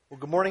Well,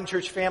 good morning,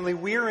 church family.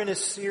 We're in a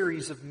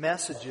series of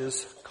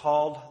messages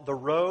called The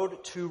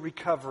Road to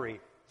Recovery.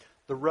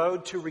 The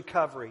Road to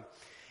Recovery.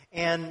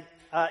 And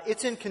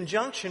it's in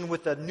conjunction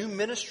with a new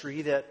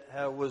ministry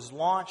that was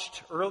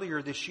launched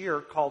earlier this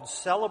year called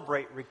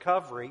Celebrate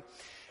Recovery.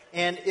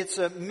 And it's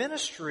a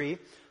ministry,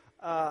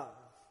 a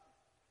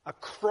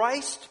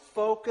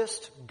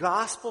Christ-focused,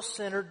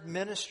 gospel-centered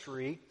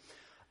ministry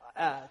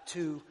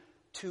to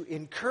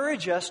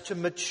encourage us to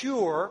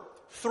mature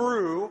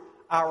through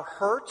our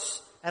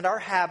hurts and our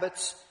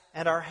habits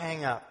and our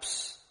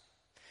hang-ups.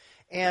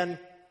 And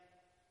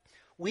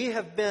we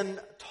have been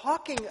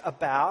talking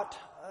about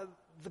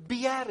the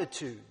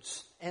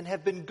Beatitudes and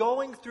have been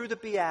going through the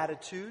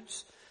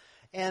Beatitudes.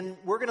 And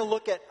we're going to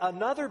look at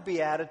another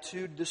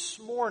Beatitude this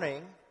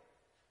morning,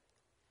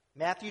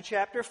 Matthew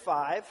chapter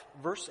 5,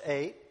 verse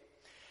 8.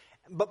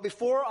 But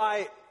before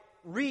I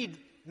read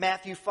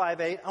Matthew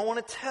 5:8, I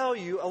want to tell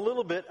you a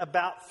little bit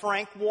about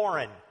Frank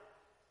Warren.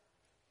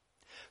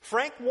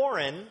 Frank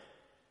Warren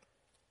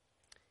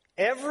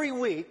every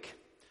week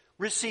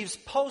receives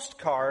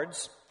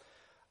postcards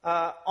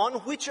on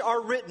which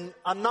are written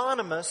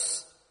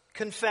anonymous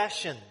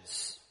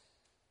confessions.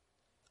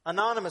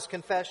 Anonymous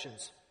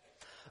confessions.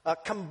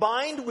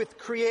 Combined with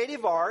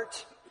creative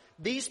art,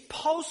 these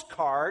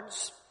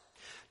postcards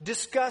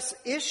discuss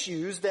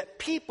issues that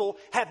people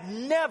have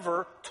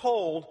never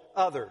told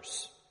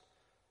others.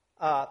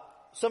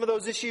 Some of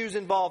those issues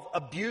involve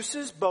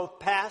abuses, both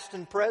past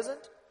and present.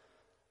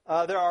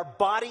 There are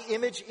body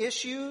image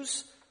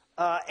issues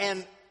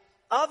and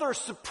other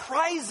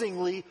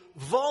surprisingly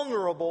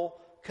vulnerable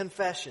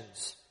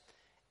confessions.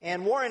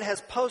 And Warren has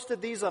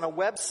posted these on a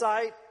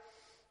website.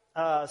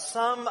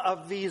 Some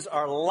of these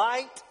are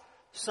light.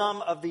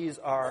 Some of these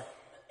are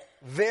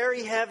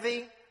very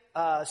heavy.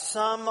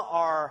 Some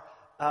are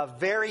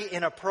very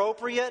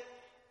inappropriate.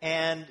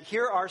 And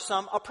here are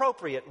some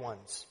appropriate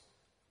ones.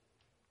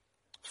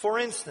 For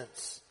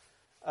instance,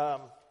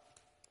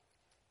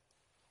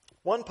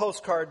 one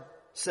postcard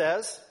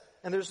says,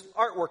 and there's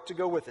artwork to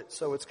go with it,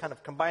 so it's kind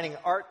of combining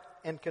art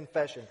and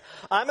confession.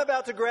 I'm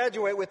about to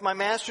graduate with my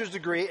master's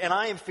degree, and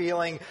I am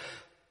feeling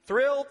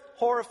thrilled,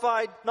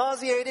 horrified,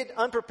 nauseated,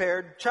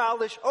 unprepared,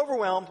 childish,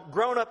 overwhelmed,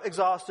 grown-up,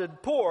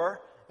 exhausted,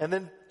 poor, and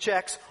then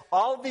checks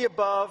all of the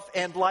above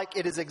and like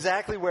it is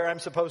exactly where I'm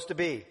supposed to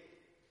be.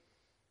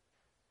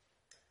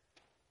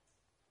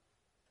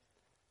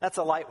 That's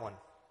a light one.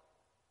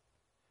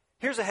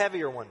 Here's a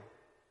heavier one.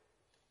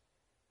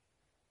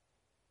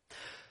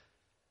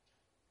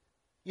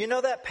 You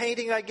know that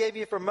painting I gave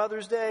you for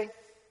Mother's Day?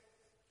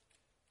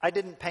 I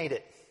didn't paint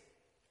it.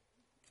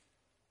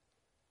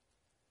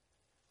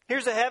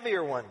 Here's a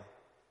heavier one.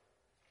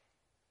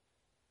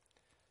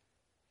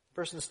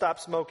 Person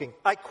stopped smoking.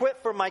 I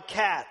quit for my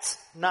cats,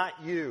 not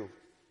you.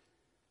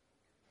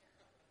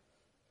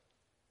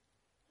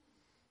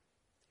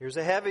 Here's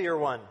a heavier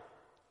one.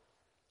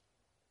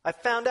 I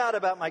found out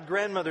about my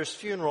grandmother's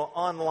funeral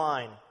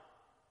online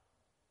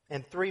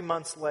and 3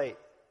 months late.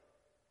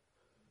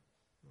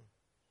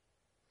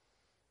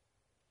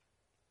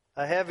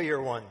 A heavier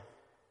one.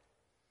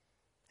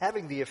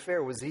 Having the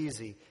affair was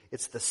easy.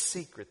 It's the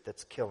secret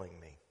that's killing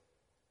me.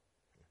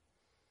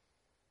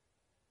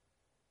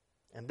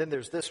 And then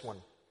there's this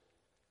one.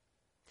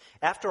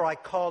 After I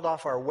called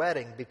off our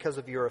wedding because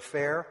of your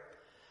affair,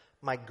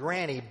 my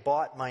granny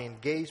bought my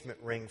engagement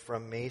ring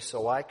from me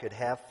so I could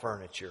have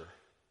furniture.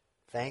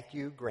 Thank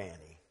you,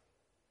 Granny.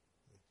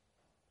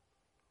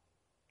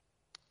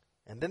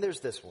 And then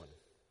there's this one.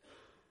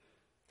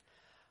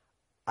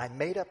 I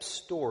made up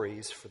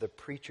stories for the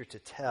preacher to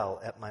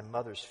tell at my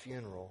mother's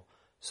funeral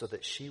so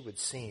that she would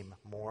seem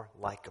more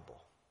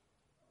likable.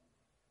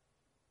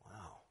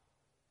 Wow.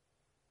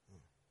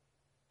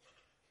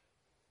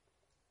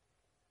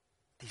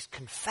 These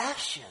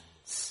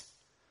confessions,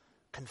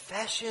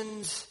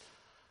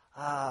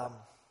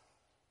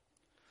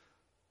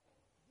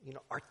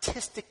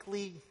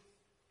 artistically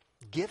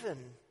given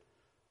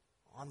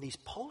on these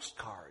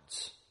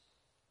postcards.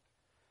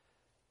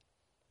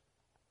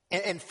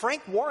 And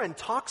Frank Warren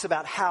talks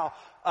about how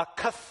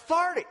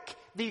cathartic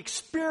the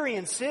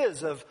experience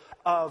is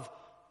of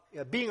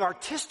being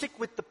artistic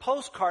with the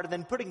postcard and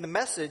then putting the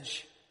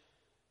message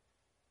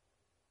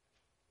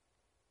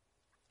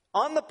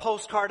on the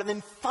postcard and then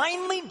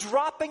finally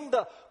dropping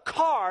the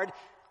card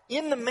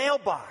in the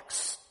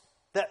mailbox.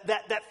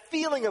 That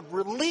feeling of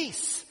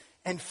release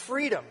and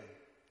freedom.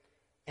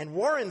 And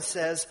Warren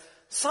says,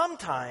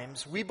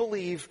 sometimes we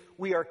believe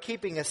we are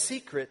keeping a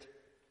secret,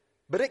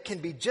 but it can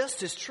be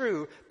just as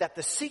true that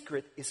the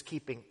secret is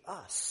keeping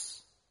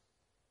us.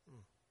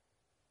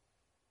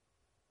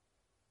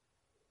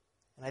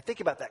 And I think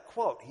about that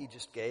quote he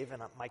just gave,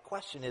 and my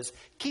question is,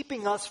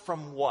 keeping us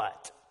from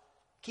what?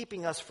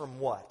 Keeping us from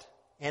what?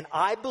 And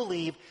I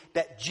believe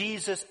that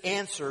Jesus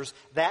answers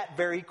that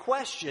very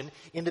question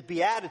in the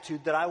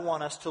Beatitude that I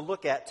want us to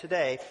look at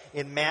today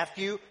in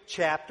Matthew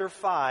chapter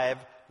 5,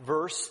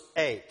 verse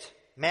 8.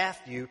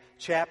 Matthew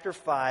chapter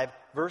 5,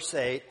 verse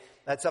 8.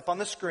 That's up on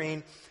the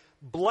screen.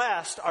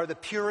 Blessed are the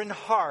pure in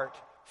heart,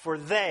 for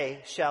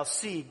they shall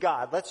see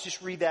God. Let's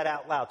just read that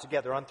out loud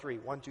together on three.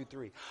 1, 2,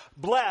 3.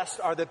 Blessed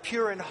are the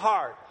pure in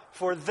heart,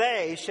 for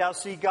they shall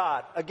see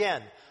God.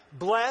 Again,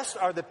 blessed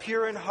are the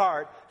pure in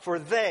heart, for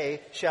they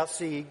shall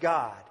see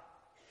God.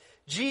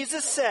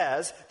 Jesus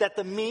says that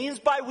the means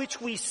by which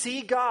we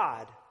see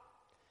God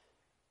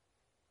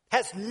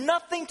has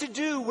nothing to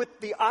do with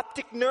the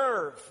optic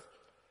nerve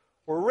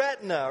or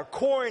retina or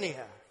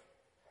cornea.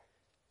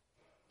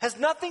 Has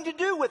nothing to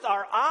do with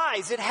our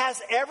eyes. It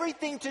has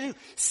everything to do.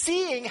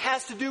 Seeing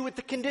has to do with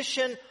the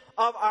condition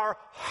of our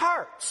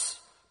hearts.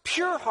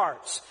 Pure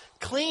hearts.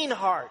 Clean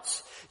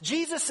hearts.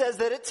 Jesus says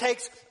that it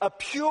takes a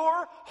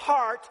pure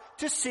heart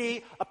to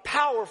see a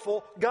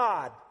powerful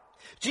God.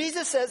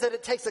 Jesus says that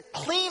it takes a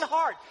clean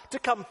heart to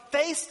come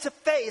face to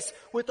face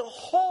with a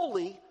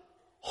holy,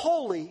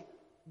 holy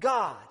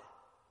God.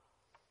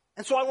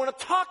 And so I want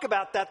to talk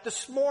about that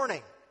this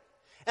morning.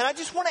 And I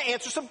just want to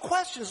answer some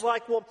questions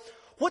like, well,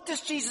 what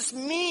does Jesus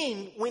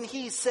mean when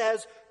he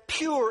says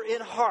pure in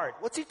heart?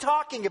 What's he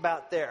talking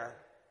about there?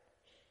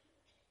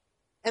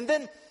 And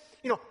then,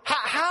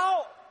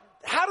 how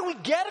do we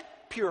get a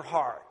pure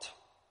heart?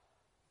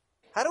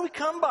 How do we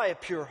come by a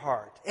pure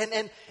heart?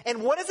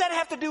 And what does that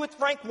have to do with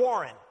Frank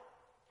Warren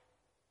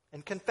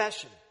and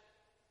confession?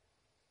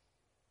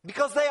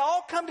 Because they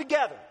all come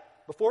together.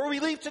 Before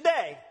we leave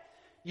today,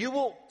 you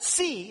will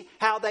see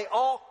how they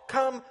all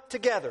come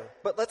together.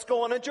 But let's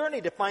go on a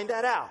journey to find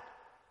that out.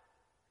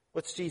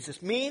 What's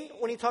Jesus mean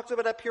when he talks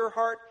about a pure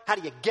heart? How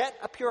do you get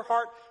a pure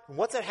heart? And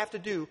what's that have to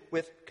do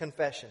with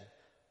confession?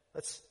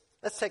 Let's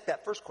take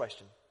that first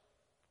question.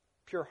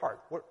 Pure heart.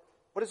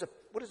 What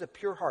is a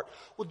pure heart?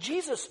 Well,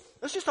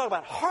 let's just talk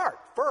about heart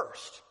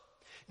first.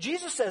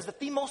 Jesus says that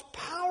the most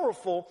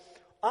powerful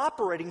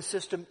operating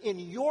system in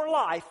your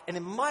life and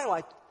in my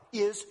life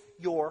is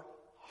your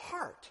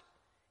heart.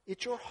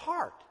 It's your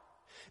heart.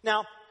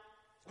 Now,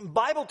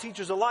 Bible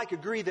teachers alike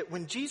agree that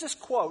when Jesus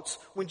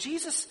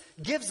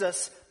gives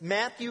us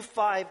Matthew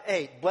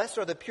 5:8, blessed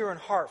are the pure in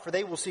heart, for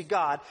they will see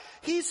God,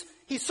 he's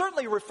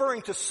certainly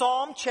referring to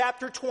Psalm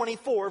chapter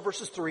 24,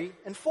 verses 3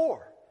 and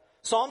 4.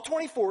 Psalm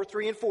 24,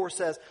 3 and 4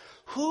 says,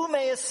 who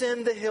may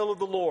ascend the hill of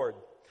the Lord?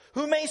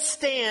 Who may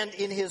stand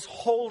in his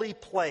holy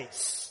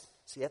place?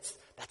 See, that's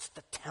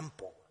the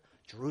temple.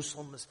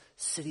 Jerusalem is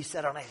a city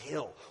set on a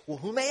hill. Well,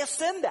 who may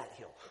ascend that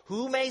hill?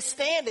 Who may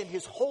stand in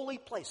his holy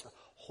place, the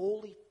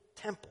holy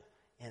temple?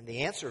 And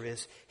the answer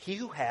is, he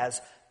who has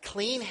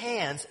clean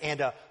hands and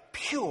a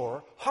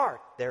pure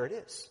heart. There it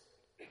is.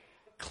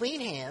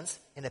 Clean hands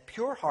and a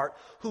pure heart,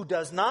 who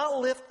does not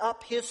lift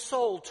up his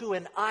soul to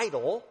an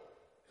idol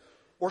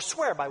or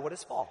swear by what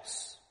is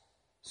false.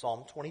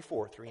 Psalm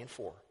 24, 3 and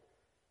 4.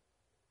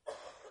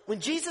 When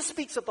Jesus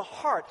speaks of the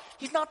heart,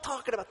 he's not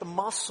talking about the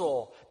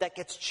muscle that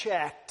gets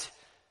checked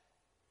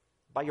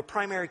by your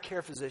primary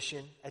care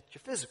physician at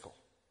your physical.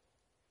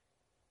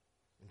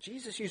 When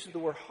Jesus uses the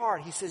word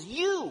heart, he says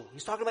you.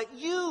 He's talking about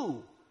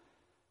you.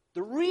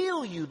 The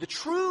real you, the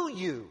true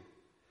you.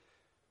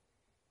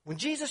 When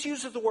Jesus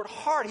uses the word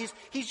heart,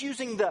 he's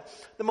using the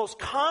most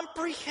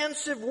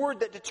comprehensive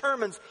word that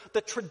determines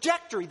the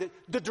trajectory,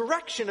 the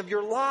direction of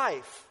your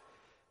life.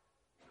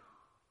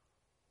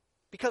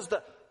 Because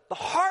the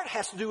heart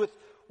has to do with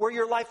where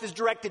your life is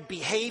directed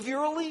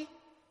behaviorally,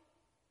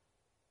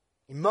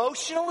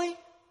 emotionally,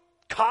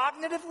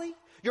 cognitively.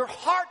 Your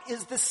heart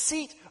is the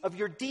seat of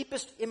your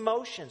deepest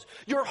emotions.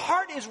 Your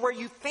heart is where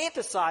you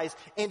fantasize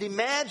and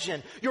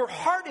imagine. Your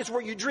heart is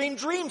where you dream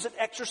dreams and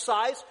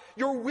exercise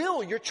your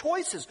will, your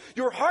choices.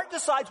 Your heart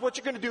decides what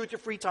you're going to do with your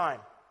free time.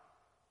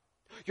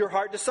 Your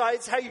heart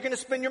decides how you're going to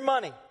spend your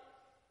money.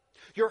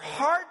 Your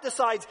heart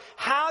decides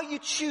how you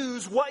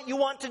choose what you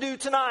want to do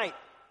tonight.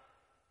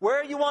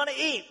 Where you want to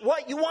eat,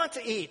 what you want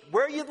to eat,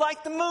 where you'd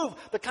like to move,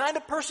 the kind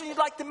of person you'd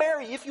like to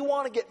marry if you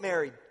want to get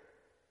married.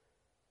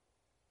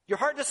 Your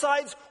heart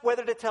decides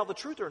whether to tell the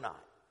truth or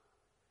not.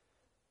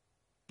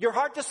 Your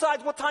heart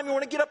decides what time you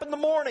want to get up in the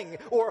morning,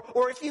 or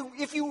if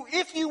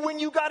you when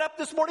you got up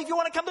this morning, if you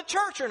want to come to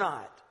church or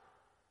not.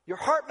 Your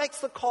heart makes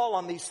the call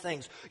on these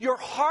things. Your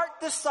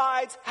heart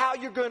decides how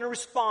you're going to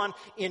respond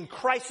in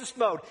crisis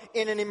mode,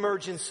 in an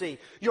emergency.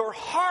 Your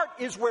heart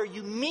is where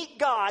you meet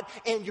God,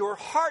 and your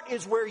heart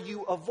is where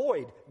you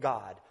avoid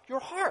God. Your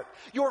heart.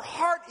 Your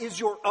heart is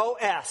your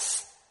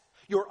OS,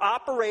 your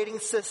operating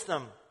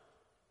system.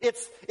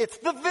 It's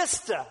the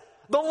Vista,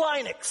 the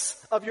Linux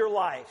of your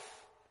life.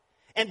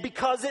 And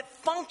because it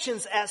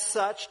functions as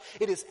such,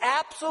 it is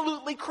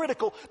absolutely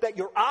critical that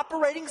your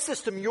operating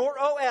system, your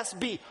OS,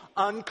 be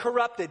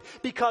uncorrupted.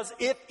 Because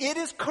if it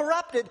is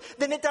corrupted,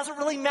 then it doesn't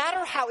really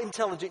matter how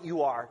intelligent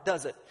you are,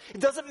 does it? It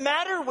doesn't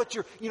matter what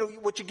you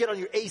get on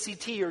your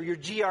ACT or your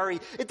GRE.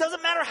 It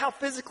doesn't matter how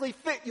physically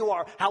fit you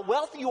are, how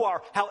wealthy you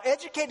are, how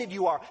educated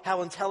you are,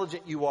 how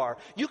intelligent you are.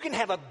 You can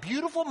have a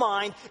beautiful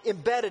mind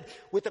embedded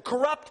with a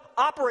corrupt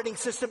operating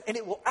system, and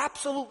it will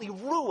absolutely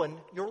ruin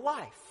your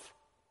life.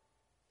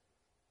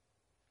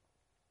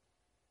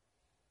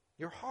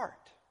 Your heart.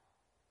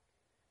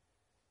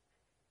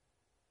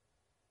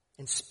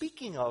 And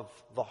speaking of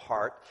the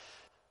heart,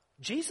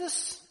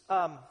 Jesus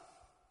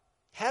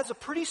has a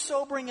pretty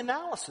sobering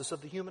analysis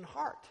of the human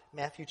heart.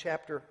 Matthew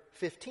chapter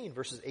 15,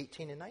 verses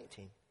 18 and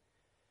 19.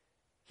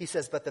 He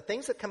says, but the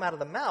things that come out of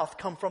the mouth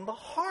come from the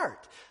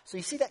heart. So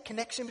you see that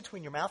connection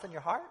between your mouth and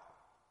your heart?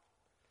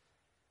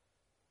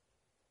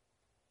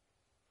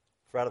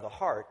 For out of the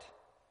heart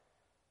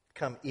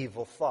come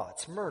evil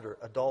thoughts, murder,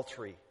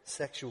 adultery,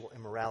 sexual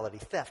immorality,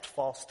 theft,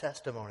 false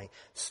testimony,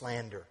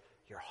 slander.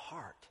 Your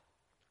heart.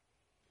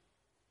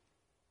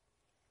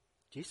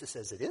 Jesus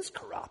says it is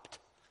corrupt.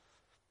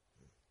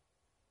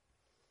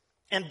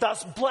 And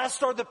thus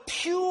blessed are the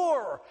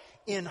pure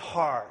in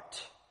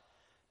heart.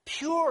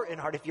 Pure in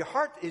heart. If your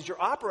heart is your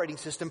operating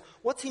system,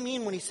 what's he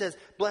mean when he says,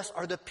 blessed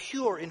are the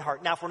pure in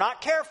heart? Now, if we're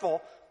not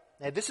careful,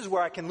 now this is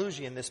where I can lose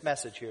you in this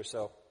message here,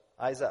 so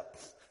eyes up.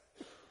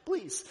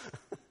 Please.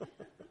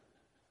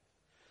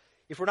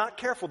 If we're not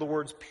careful, the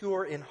words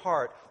pure in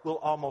heart will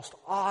almost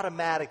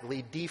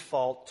automatically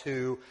default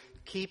to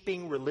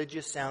keeping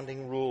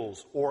religious-sounding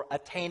rules or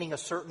attaining a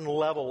certain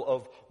level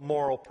of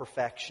moral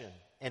perfection.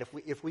 And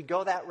if we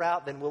go that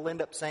route, then we'll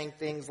end up saying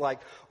things like,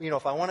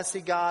 if I want to see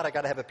God, I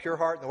got to have a pure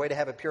heart. And the way to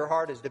have a pure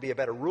heart is to be a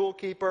better rule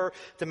keeper,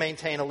 to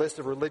maintain a list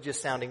of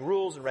religious-sounding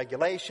rules and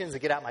regulations,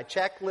 and get out my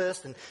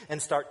checklist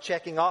and start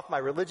checking off my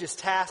religious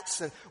tasks.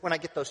 And when I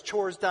get those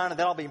chores done, and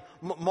then I'll be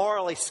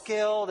morally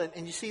skilled.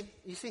 And you see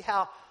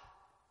how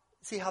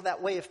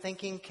that way of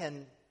thinking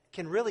can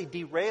really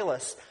derail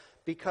us.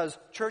 Because,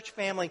 church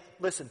family,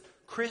 listen,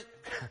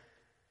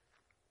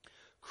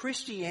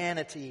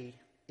 Christianity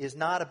is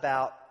not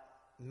about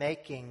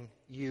making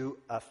you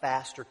a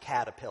faster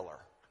caterpillar.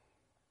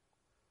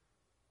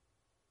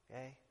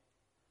 Okay?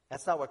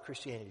 That's not what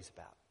Christianity is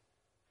about.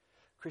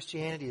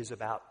 Christianity is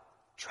about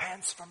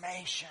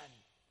transformation.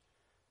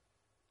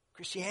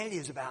 Christianity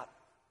is about,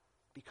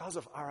 because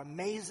of our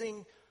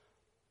amazing,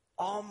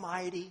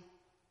 almighty,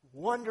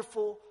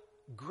 wonderful,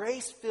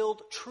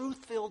 grace-filled,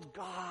 truth-filled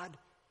God,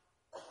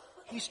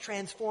 He's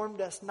transformed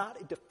us not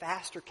into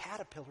faster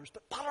caterpillars,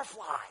 but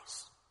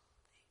butterflies.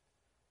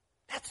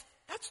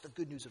 That's the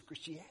good news of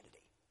Christianity.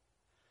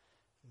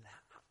 Now,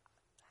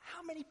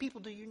 how many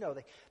people do you know?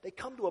 They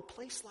come to a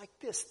place like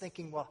this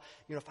thinking, well,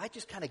 if I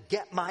just kind of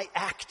get my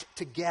act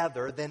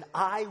together, then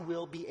I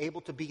will be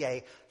able to be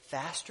a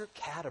faster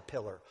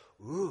caterpillar.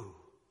 Ooh.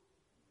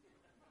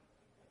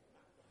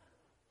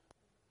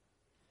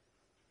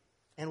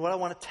 And what I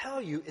want to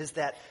tell you is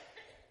that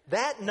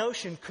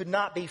notion could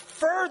not be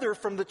further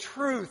from the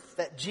truth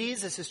that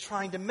Jesus is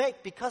trying to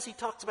make, because he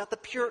talks about the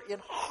pure in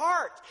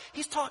heart.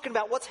 He's talking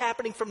about what's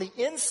happening from the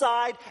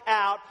inside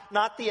out,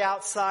 not the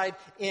outside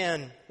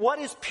in. What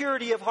is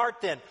purity of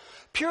heart then?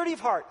 Purity of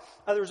heart.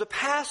 There was a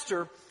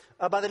pastor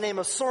by the name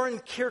of Soren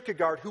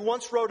Kierkegaard who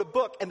once wrote a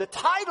book, and the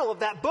title of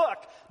that book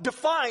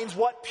defines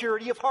what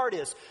purity of heart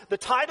is. The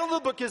title of the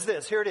book is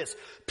this. Here it is.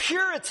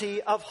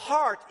 Purity of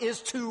heart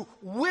is to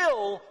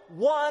will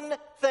one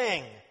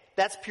thing.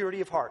 That's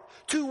purity of heart.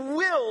 To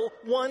will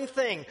one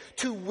thing.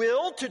 To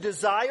will, to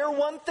desire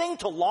one thing,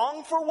 to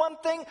long for one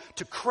thing,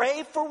 to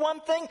crave for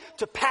one thing,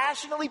 to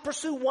passionately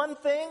pursue one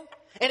thing.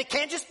 And it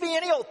can't just be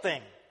any old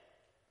thing.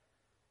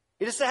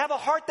 It is to have a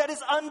heart that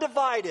is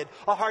undivided,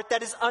 a heart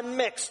that is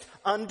unmixed,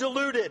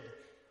 undiluted,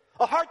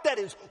 a heart that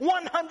is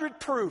 100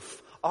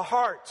 proof, a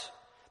heart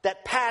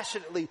that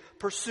passionately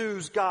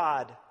pursues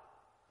God.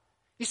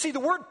 You see, the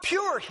word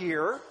pure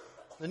here,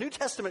 the New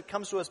Testament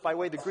comes to us by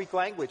way of the Greek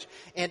language.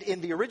 And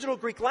in the original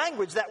Greek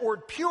language, that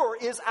word pure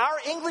is our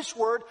English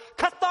word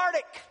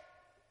cathartic.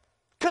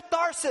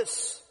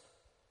 Catharsis.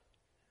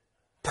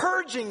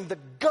 Purging the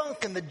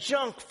gunk and the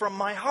junk from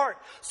my heart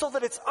so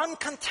that it's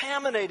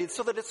uncontaminated,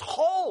 so that it's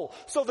whole,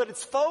 so that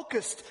it's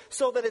focused,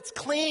 so that it's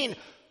clean.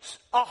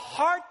 A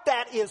heart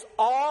that is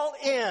all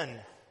in.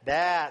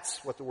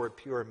 That's what the word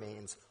pure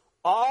means.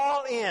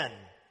 All in.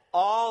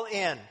 All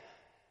in.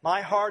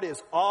 My heart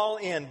is all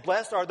in.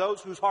 Blessed are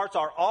those whose hearts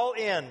are all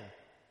in.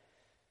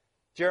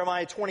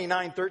 Jeremiah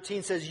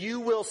 29:13 says,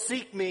 you will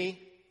seek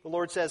me, the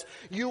Lord says,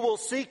 you will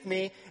seek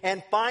me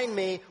and find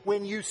me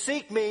when you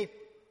seek me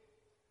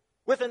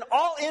with an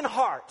all-in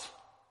heart,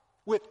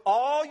 with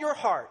all your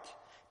heart.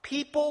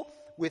 People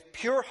with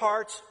pure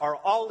hearts are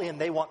all in.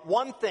 They want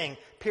one thing,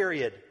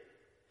 period.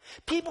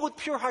 People with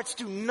pure hearts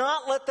do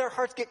not let their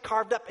hearts get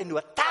carved up into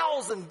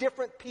 1,000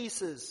 different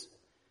pieces.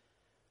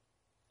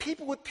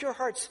 People with pure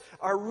hearts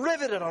are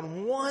riveted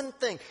on one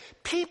thing.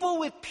 People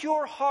with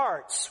pure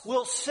hearts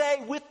will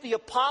say with the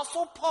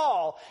Apostle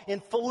Paul in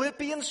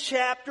Philippians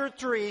chapter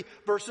 3,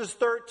 verses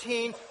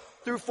 13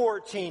 through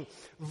 14,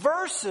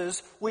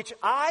 verses which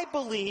I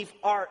believe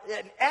are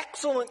an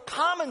excellent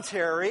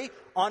commentary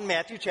on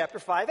Matthew chapter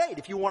 5:8.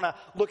 If you want to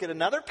look at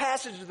another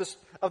passage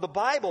of the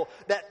Bible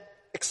that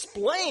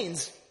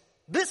explains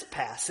this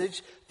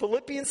passage,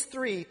 Philippians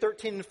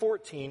 3:13 and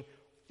 14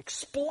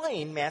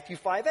 explain Matthew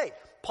 5:8.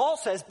 Paul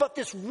says, but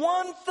this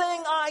one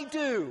thing I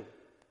do,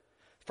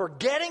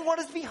 forgetting what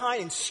is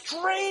behind and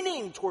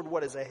straining toward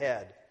what is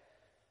ahead,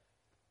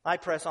 I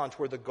press on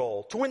toward the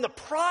goal, to win the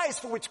prize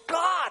for which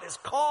God has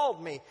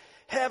called me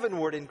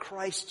heavenward in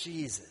Christ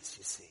Jesus,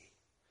 you see.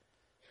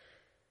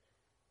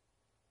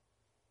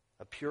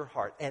 A pure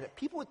heart. And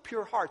people with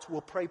pure hearts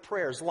will pray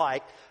prayers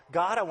like,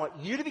 God, I want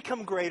you to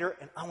become greater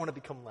and I want to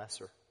become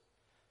lesser.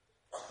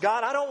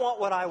 God, I don't want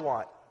what I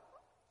want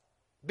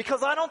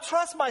because I don't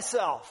trust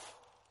myself.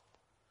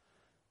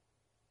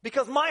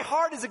 Because my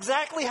heart is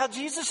exactly how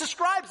Jesus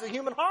describes the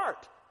human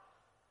heart.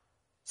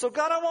 So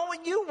God, I want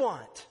what you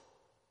want.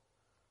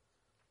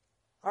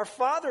 Our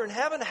Father in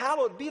heaven,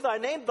 hallowed be thy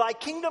name. Thy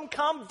kingdom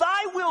come,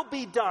 thy will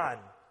be done.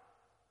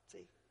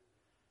 See?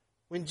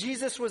 When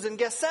Jesus was in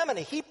Gethsemane,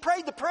 he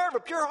prayed the prayer of a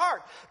pure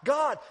heart.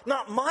 God,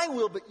 not my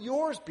will, but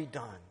yours be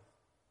done.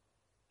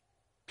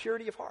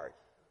 Purity of heart.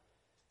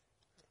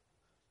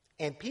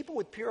 And people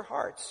with pure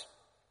hearts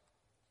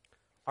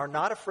are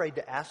not afraid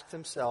to ask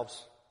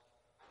themselves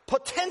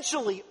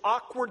potentially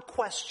awkward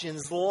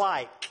questions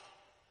like,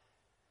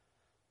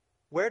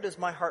 where does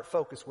my heart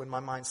focus when my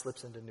mind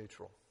slips into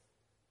neutral?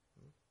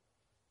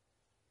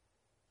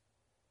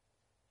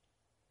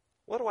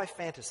 What do I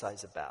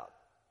fantasize about?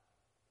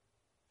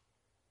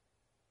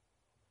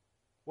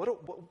 What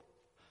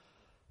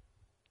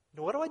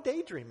do I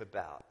daydream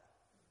about?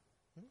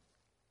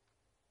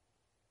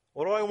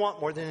 What do I want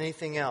more than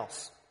anything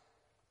else?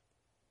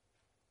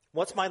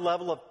 What's my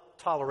level of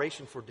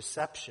toleration for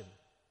deception,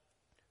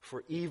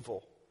 for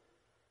evil?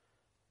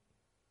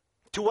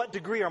 To what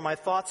degree are my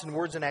thoughts and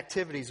words and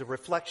activities a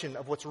reflection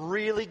of what's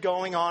really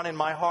going on in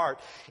my heart?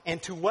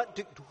 And to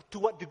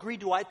what degree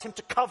do I attempt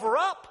to cover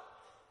up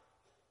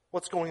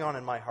what's going on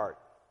in my heart?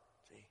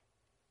 See?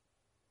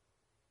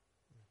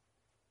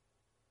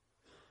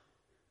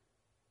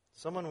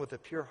 Someone with a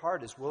pure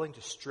heart is willing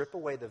to strip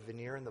away the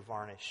veneer and the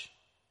varnish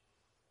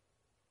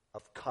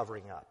of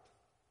covering up.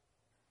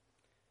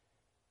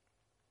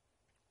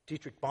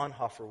 Dietrich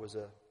Bonhoeffer was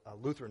a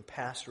Lutheran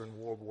pastor in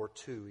World War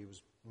II. He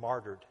was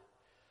martyred.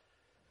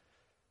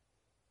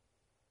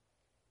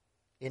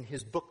 In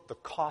his book, The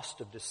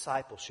Cost of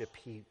Discipleship,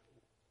 he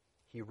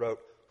wrote,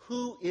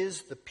 "Who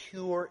is the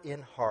pure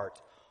in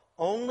heart?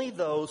 Only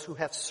those who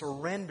have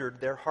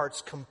surrendered their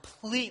hearts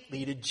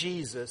completely to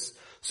Jesus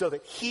so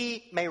that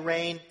he may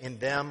reign in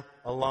them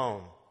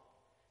alone."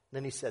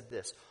 Then he said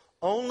this,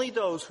 "Only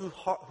those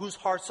whose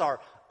hearts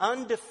are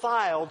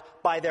undefiled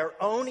by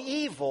their own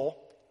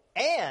evil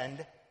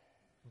and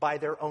by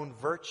their own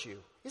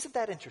virtue." Isn't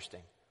that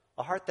interesting?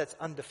 A heart that's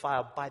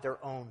undefiled by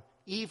their own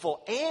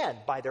evil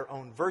and by their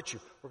own virtue.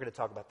 We're going to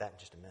talk about that in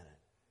just a minute.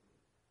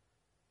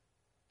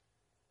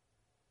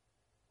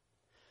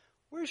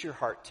 Where's your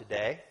heart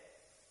today?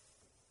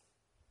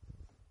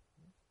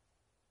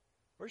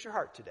 Where's your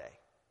heart today?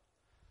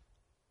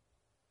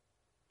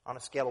 On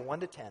a scale of 1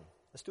 to 10.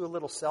 Let's do a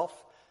little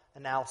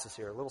self-analysis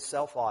here, a little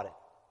self-audit.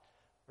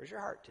 Where's your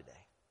heart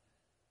today?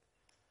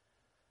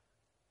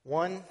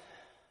 1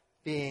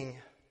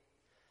 being,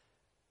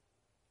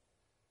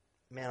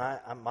 man,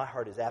 my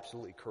heart is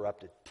absolutely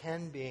corrupted.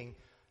 10 being,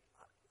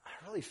 I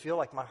really feel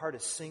like my heart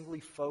is singly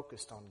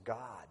focused on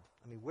God.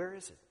 I mean, where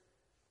is it?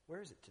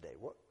 Where is it today?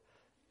 What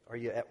are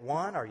you at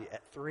 1? Are you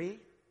at 3?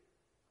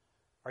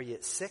 Are you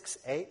at 6,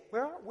 8?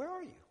 Where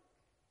are you?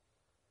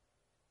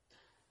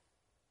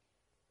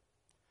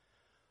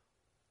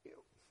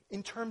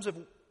 In terms of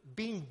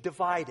being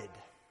divided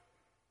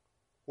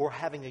or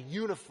having a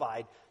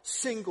unified,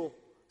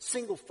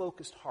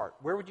 single-focused heart,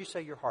 where would you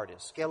say your heart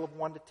is? Scale of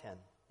 1 to 10.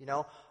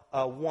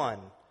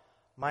 1.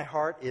 My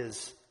heart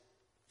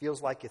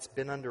feels like it's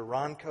been under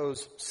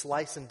Ronco's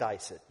slice and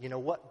dice it. You know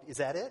what? Is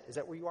that it? Is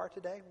that where you are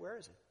today? Where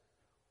is it?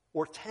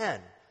 Or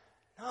 10.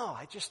 No,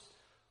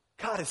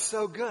 God is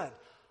so good.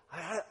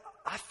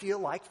 I feel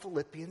like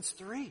Philippians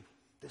 3.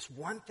 This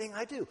one thing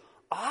I do.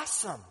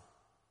 Awesome.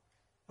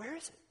 Where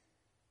is it?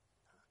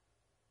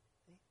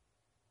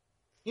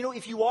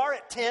 If you are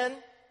at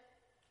 10,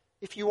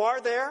 if you are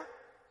there,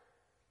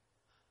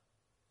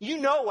 you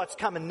know what's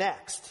coming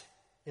next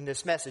in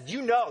this message.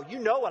 You know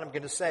what I'm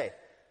going to say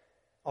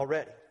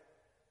already.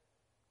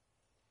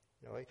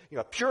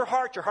 A pure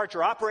heart, your heart's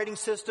your operating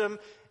system,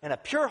 and a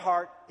pure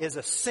heart is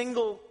a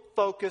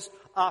single-focused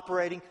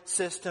operating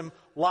system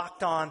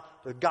locked on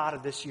the God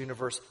of this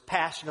universe,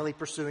 passionately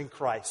pursuing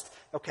Christ.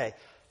 Okay,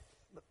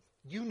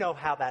 you know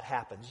how that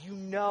happens. You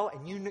know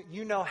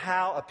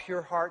how a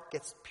pure heart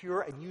gets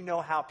pure, and you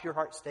know how a pure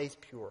heart stays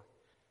pure.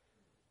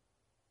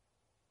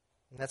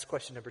 And that's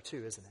question number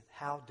 2, isn't it?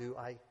 How do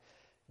I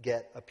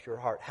get a pure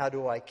heart? How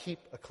do I keep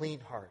a clean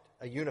heart,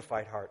 a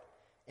unified heart?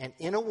 And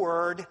in a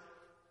word,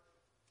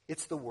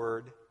 it's the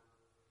word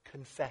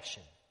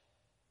confession,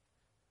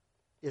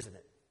 isn't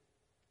it?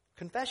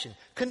 Confession.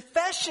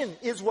 Confession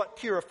is what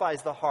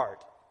purifies the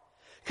heart.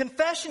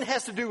 Confession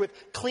has to do with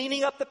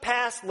cleaning up the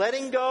past,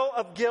 letting go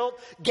of guilt,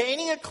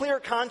 gaining a clear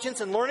conscience,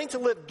 and learning to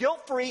live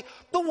guilt-free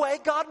the way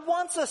God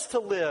wants us to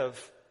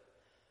live.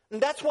 And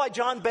that's why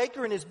John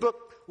Baker, in his book,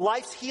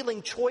 Life's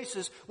Healing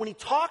Choices, when he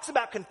talks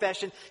about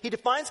confession, he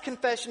defines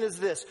confession as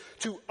this: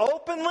 to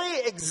openly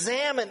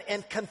examine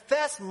and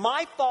confess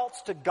my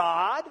faults to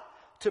God,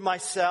 to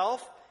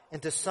myself,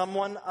 and to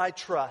someone I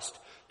trust.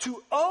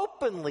 To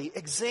openly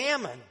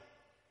examine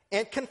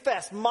and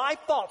confess my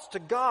faults to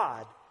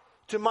God,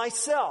 to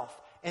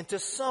myself, and to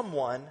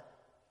someone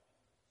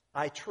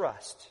I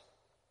trust.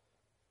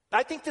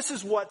 I think this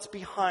is what's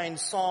behind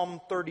Psalm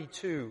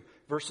 32,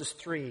 verses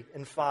 3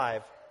 and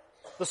 5.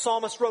 The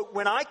psalmist wrote,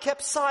 "When I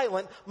kept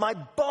silent, my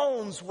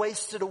bones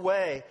wasted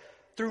away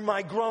through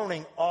my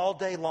groaning all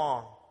day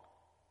long."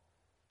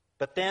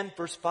 But then,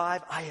 verse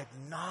 5, "I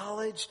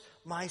acknowledged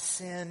my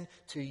sin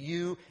to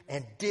you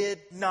and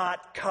did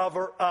not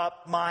cover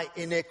up my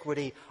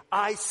iniquity.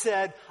 I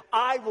said,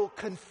 I will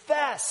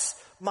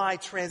confess my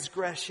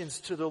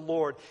transgressions to the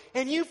Lord,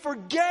 and you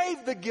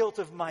forgave the guilt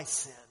of my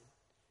sin."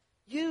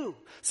 You.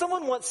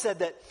 Someone once said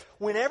that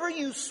whenever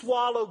you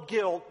swallow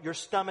guilt, your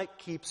stomach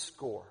keeps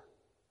score.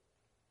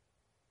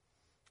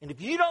 And if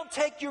you don't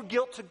take your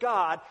guilt to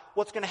God,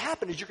 what's going to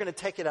happen is you're going to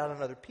take it out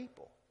on other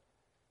people.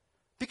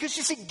 Because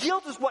you see,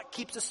 guilt is what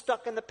keeps us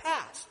stuck in the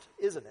past,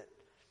 isn't it?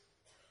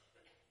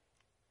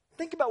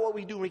 Think about what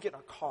we do when we get in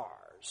our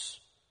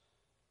cars.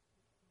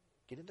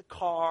 Get in the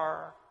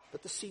car,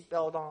 put the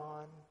seatbelt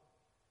on,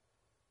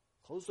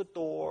 close the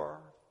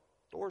door,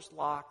 door's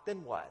locked,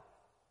 then what?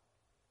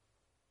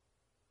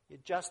 You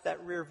adjust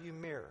that rear view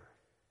mirror,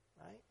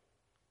 right?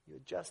 You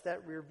adjust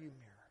that rear view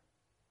mirror.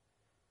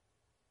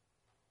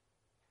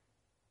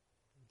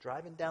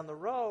 Driving down the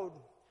road,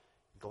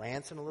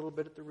 glancing a little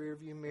bit at the rear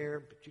view mirror,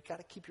 but you got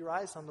to keep your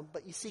eyes on them.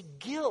 But you see,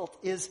 guilt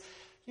is,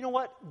 you know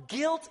what?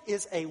 Guilt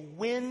is a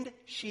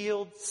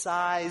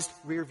windshield-sized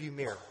rear view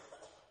mirror.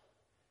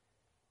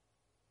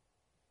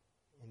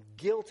 And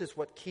guilt is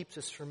what keeps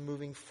us from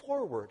moving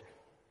forward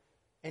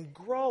and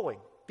growing.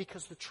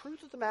 Because the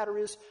truth of the matter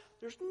is,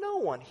 there's no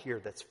one here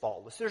that's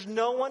faultless. There's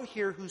no one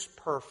here who's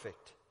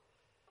perfect.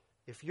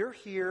 If you're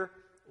here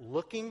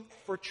looking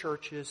for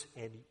churches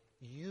and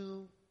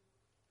you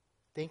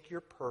think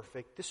you're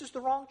perfect, this is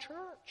the wrong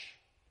church.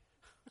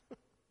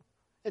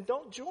 And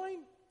don't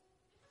join.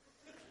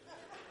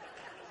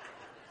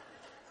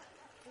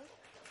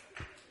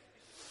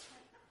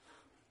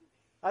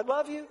 I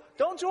love you.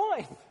 Don't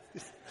join.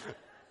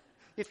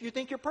 If you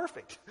think you're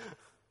perfect.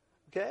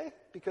 Okay?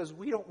 Because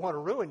we don't want to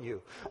ruin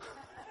you.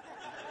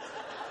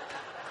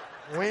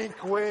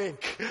 Wink,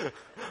 wink.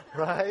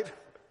 Right?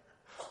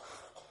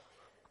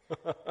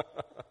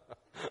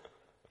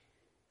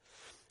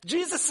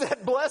 Jesus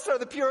said, "Blessed are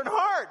the pure in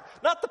heart,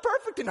 not the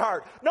perfect in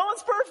heart." No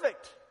one's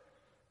perfect.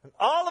 And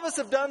all of us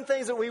have done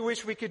things that we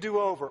wish we could do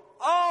over.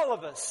 All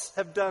of us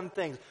have done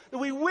things that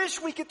we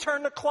wish we could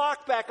turn the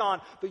clock back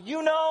on. But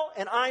you know,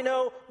 and I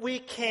know, we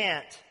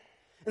can't.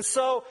 And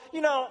so,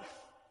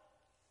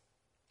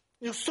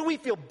 so we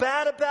feel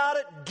bad about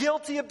it,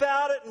 guilty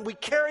about it, and we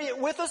carry it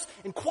with us.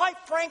 And quite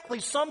frankly,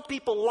 some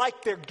people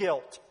like their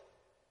guilt.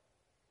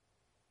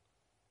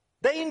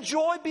 They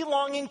enjoy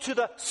belonging to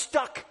the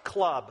stuck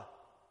club.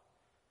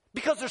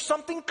 Because there's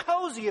something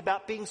cozy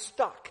about being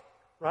stuck,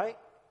 right?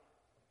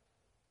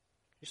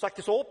 It's like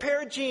this old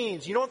pair of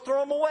jeans. You don't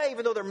throw them away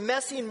even though they're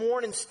messy and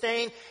worn and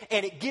stained,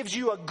 and it gives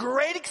you a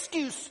great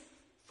excuse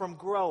from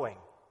growing.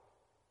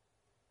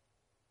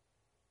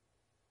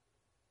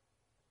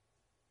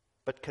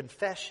 But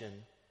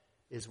confession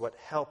is what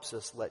helps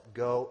us let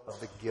go of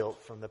the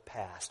guilt from the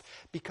past.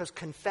 Because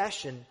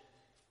confession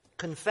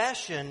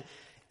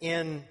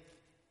in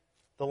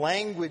the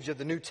language of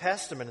the New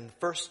Testament, in the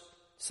first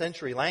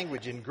century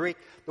language in Greek,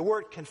 the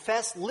word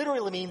confess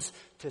literally means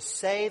to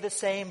say the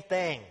same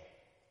thing.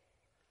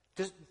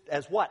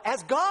 As what?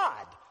 As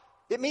God.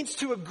 It means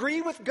to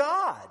agree with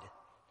God.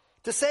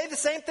 To say the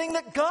same thing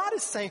that God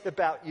is saying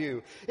about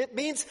you. It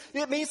means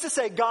to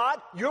say,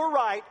 "God, you're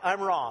right,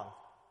 I'm wrong."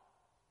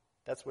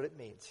 That's what it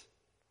means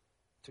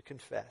to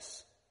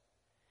confess.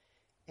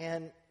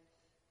 And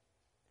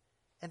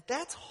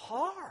that's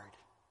hard.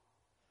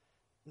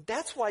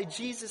 That's why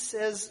Jesus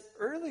says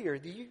earlier,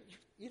 if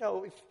you're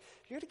going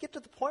to get to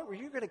the point where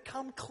you're going to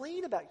come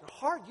clean about your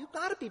heart, you've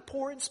got to be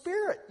poor in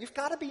spirit. You've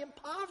got to be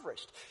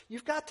impoverished.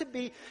 You've got to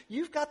be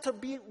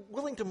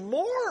willing to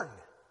mourn,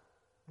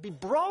 be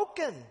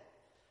broken.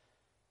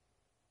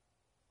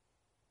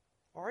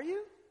 Are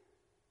you?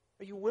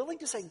 Are you willing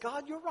to say,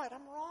 "God, you're right,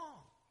 I'm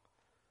wrong.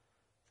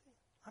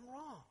 I'm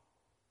wrong."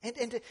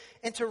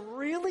 And to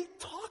really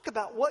talk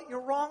about what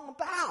you're wrong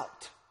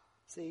about.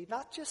 See,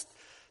 not just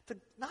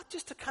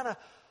to kind of,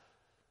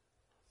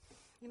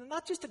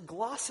 not just to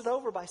gloss it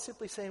over by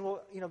simply saying,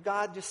 "Well,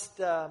 God, just,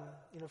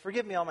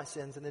 forgive me all my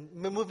sins," and then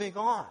moving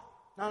on.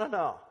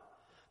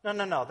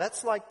 No.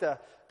 That's like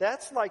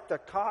the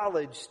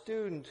college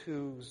student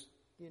who's,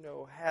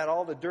 had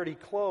all the dirty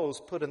clothes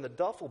put in the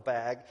duffel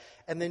bag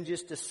and then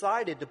just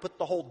decided to put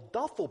the whole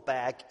duffel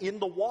bag in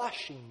the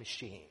washing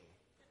machine.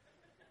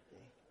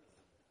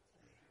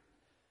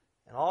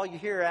 And all you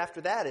hear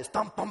after that is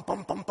thump, thump,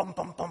 thump, thump, thump,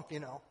 thump, thump,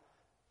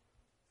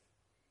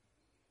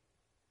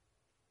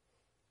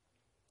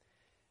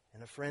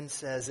 And a friend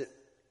says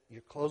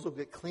your clothes will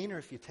get cleaner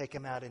if you take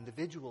them out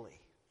individually.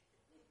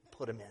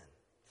 Put them in.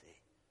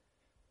 See?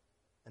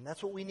 And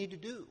that's what we need to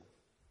do.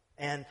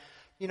 And,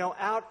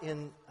 out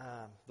in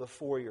the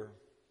foyer,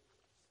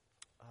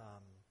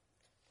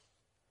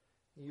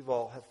 you've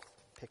all have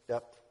picked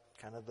up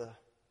kind of the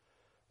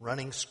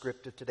running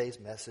script of today's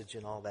message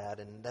and all that,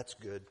 and that's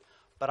good.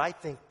 But I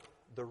think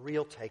the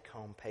real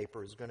take-home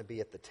paper is going to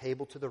be at the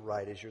table to the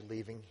right as you're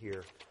leaving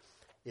here.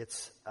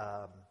 It's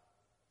a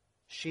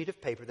sheet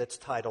of paper that's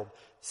titled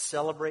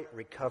Celebrate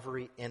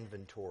Recovery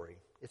Inventory.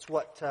 It's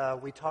what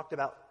we talked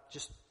about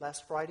just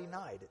last Friday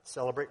night at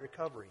Celebrate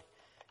Recovery.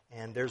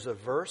 And there's a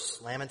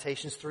verse,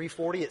 Lamentations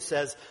 3:40. It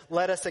says,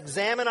 "Let us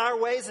examine our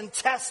ways and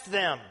test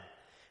them,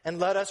 and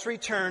let us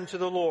return to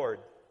the Lord."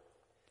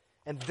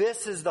 And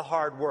this is the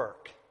hard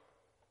work.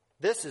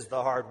 This is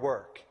the hard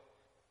work.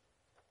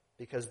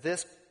 Because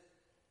this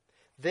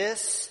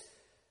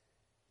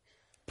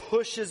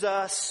pushes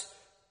us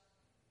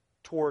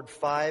toward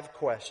 5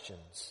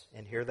 questions.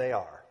 And here they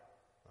are.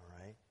 All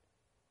right.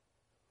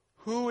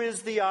 Who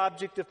is the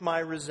object of my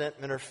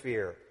resentment or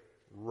fear?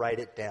 Write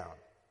it down.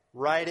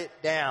 Write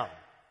it down.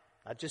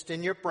 Not just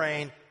in your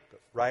brain,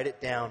 but write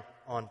it down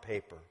on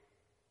paper.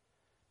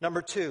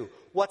 Number 2,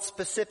 what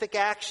specific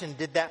action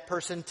did that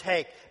person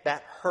take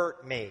that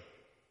hurt me?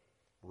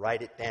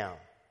 Write it down.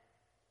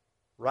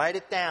 Write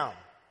it down.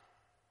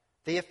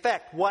 The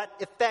effect. What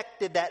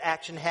effect did that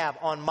action have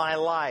on my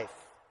life?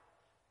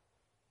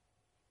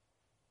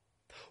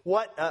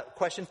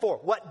 Question 4.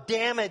 What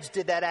damage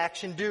did that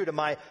action do to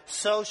my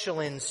social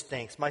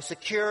instincts, my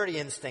security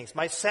instincts,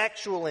 my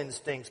sexual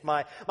instincts,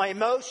 my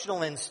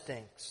emotional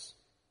instincts?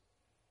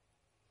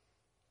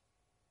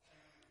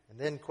 And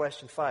then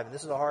question 5, and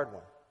this is a hard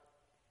one.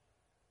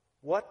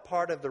 What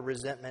part of the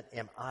resentment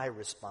am I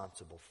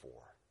responsible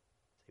for?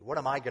 What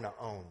am I going to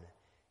own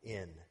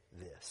in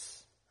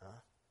this?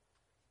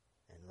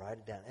 And write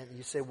it down. And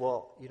you say,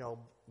 well,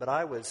 but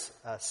I was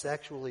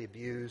sexually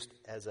abused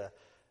as a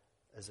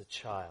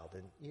child.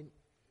 And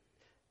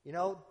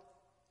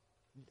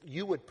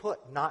you would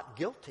put not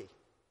guilty.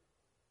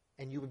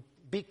 And you would,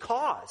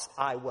 because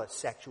I was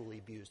sexually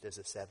abused as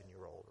a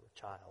 7-year-old or a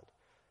child.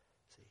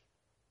 See?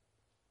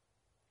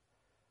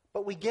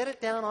 But we get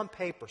it down on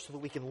paper so that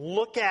we can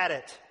look at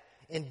it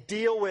and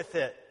deal with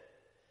it.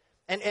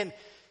 And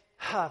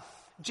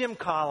Jim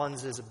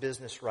Collins is a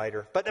business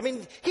writer. But,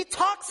 he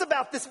talks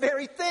about this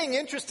very thing,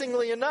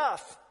 interestingly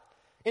enough,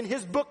 in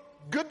his book,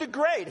 Good to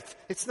Great.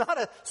 It's not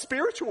a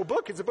spiritual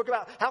book. It's a book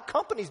about how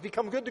companies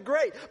become good to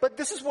great. But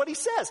this is what he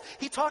says.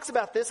 He talks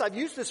about this. I've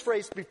used this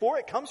phrase before.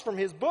 It comes from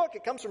his book.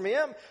 It comes from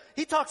him.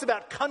 He talks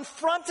about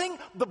confronting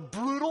the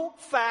brutal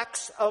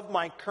facts of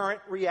my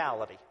current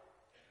reality.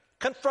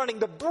 Confronting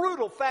the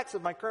brutal facts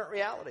of my current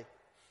reality.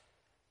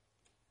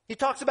 He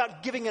talks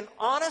about giving an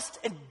honest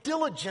and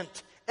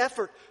diligent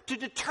effort to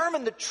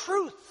determine the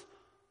truth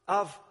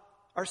of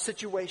our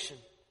situation.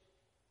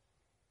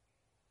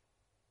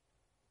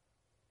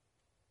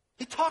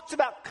 He talks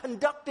about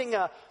conducting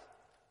an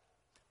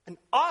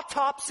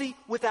autopsy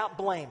without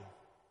blame.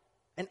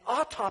 An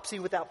autopsy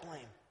without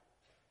blame.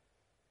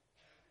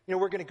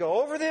 We're going to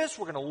go over this.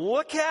 We're going to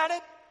look at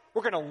it.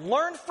 We're going to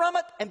learn from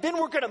it. And then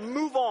we're going to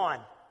move on.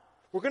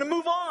 We're going to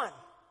move on.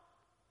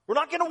 We're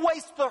not going to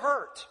waste the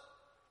hurt.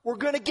 We're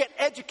going to get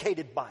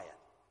educated by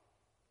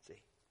it.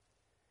 See?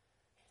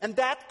 And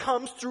that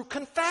comes through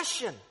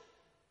confession.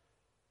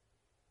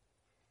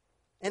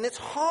 And it's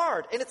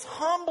hard. And it's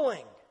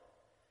humbling.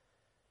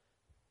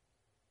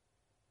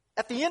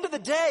 At the end of the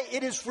day,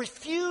 it is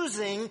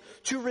refusing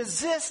to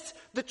resist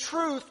the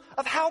truth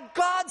of how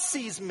God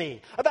sees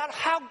me, about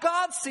how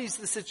God sees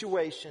the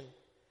situation.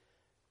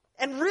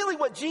 And really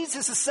what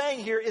Jesus is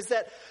saying here is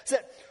that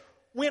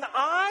when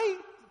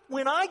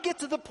I get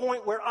to the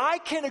point where I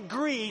can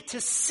agree to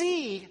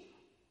see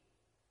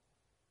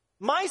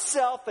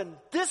myself and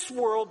this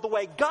world the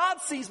way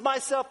God sees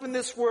myself in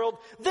this world,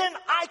 then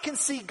I can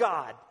see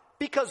God.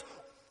 Because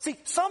see,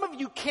 some of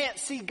you can't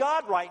see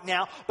God right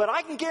now, but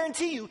I can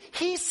guarantee you,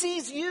 He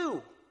sees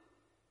you.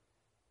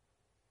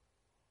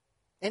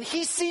 And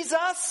He sees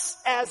us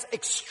as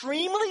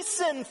extremely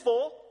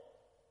sinful,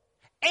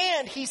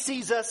 and He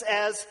sees us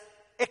as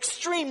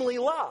extremely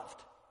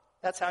loved.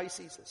 That's how He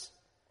sees us.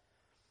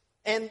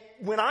 And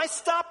when I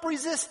stop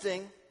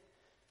resisting,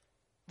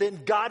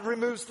 then God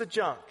removes the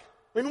junk.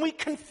 When we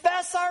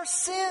confess our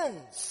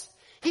sins,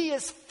 He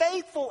is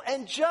faithful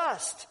and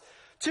just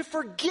to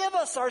forgive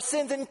us our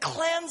sins and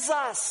cleanse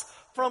us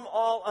from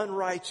all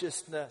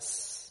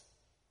unrighteousness.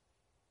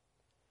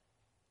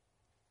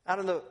 Out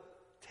on the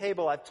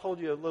table, I've told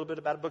you a little bit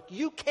about a book,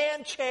 You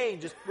Can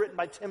Change. It's written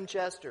by Tim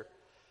Chester.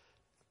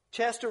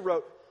 Chester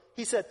wrote,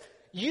 he said,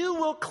 "You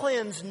will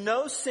cleanse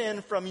no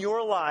sin from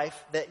your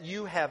life that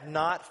you have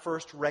not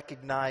first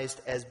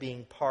recognized as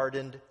being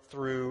pardoned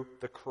through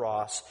the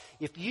cross.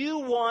 If you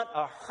want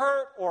a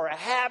hurt or a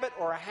habit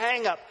or a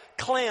hang-up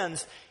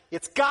cleansed,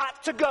 it's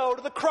got to go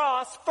to the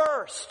cross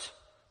first.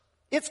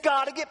 It's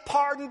got to get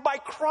pardoned by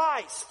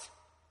Christ."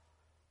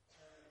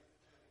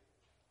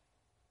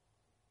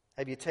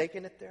 Have you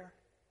taken it there?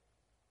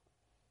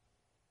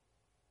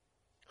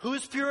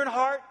 Who's pure in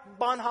heart?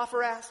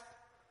 Bonhoeffer asked.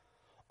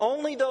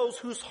 Only those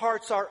whose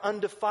hearts are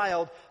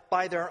undefiled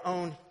by their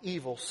own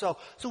evil. So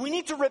we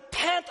need to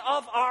repent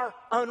of our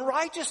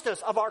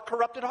unrighteousness, of our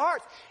corrupted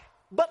hearts.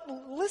 But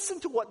listen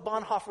to what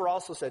Bonhoeffer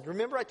also said.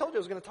 Remember, I told you I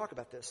was going to talk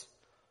about this.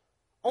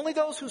 Only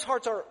those whose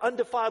hearts are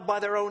undefiled by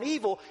their own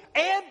evil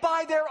and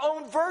by their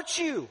own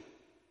virtue.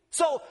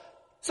 So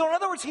in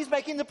other words, he's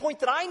making the point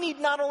that I need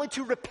not only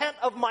to repent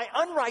of my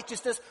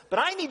unrighteousness, but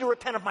I need to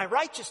repent of my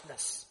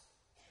righteousness.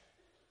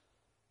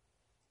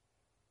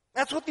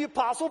 That's what the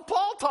Apostle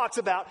Paul talks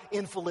about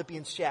in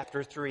Philippians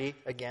chapter 3,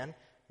 again,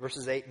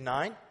 verses 8 and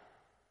 9.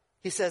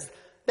 He says,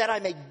 that I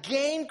may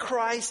gain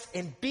Christ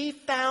and be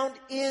found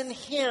in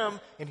him,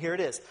 and here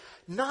it is,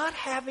 not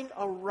having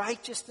a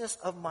righteousness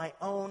of my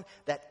own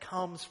that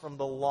comes from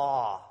the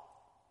law.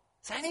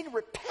 So I need to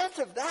repent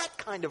of that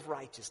kind of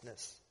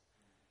righteousness.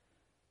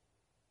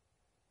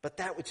 But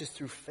that which is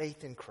through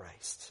faith in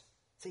Christ.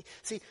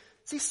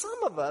 See,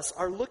 some of us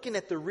are looking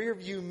at the rear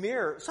view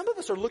mirror. Some of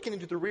us are looking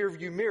into the rear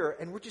view mirror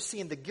and we're just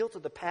seeing the guilt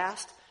of the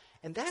past,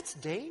 and that's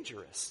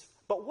dangerous.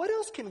 But what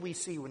else can we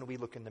see when we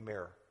look in the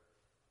mirror?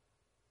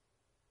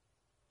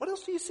 What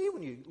else do you see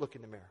when you look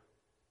in the mirror?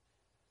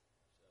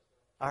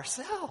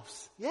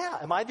 Ourselves. Yeah.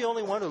 Am I the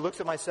only one who looks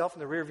at myself in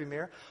the rearview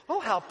mirror? Oh,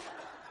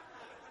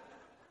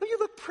 well, you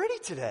look pretty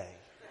today.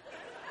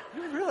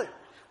 You really,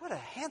 what a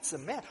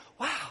handsome man.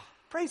 Wow.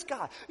 Praise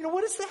God. You know,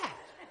 what is that?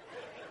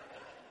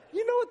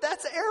 You know what?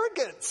 That's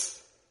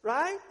arrogance,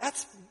 right?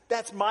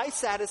 That's my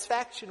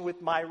satisfaction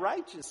with my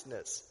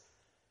righteousness.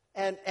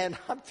 And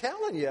I'm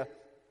telling you,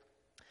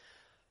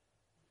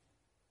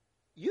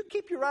 you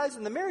keep your eyes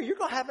in the mirror, you're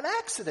going to have an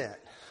accident.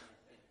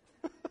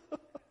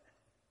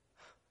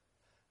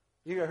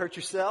 You're going to hurt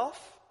yourself,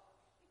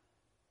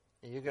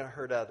 and you're going to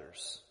hurt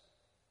others.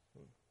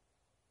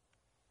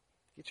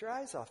 Get your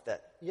eyes off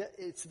that. Yeah,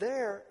 it's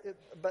there,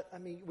 but I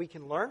mean, we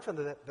can learn from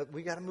that, but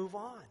we got to move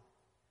on.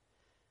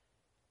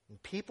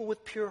 And people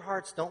with pure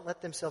hearts don't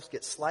let themselves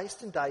get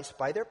sliced and diced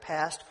by their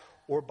past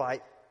or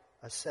by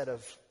a set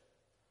of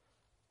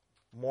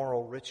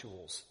moral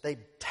rituals. They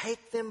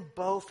take them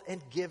both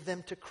and give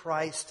them to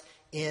Christ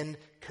in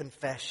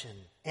confession.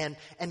 And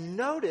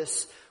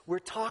notice we're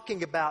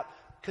talking about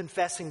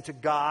confessing to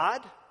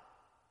God,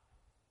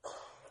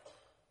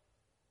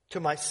 to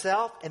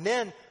myself, and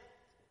then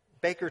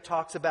Baker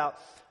talks about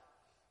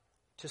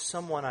to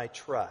someone I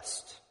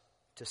trust.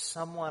 To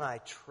someone I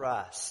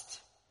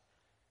trust.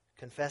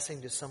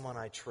 Confessing to someone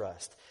I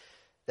trust.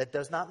 That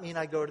does not mean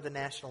I go to the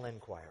National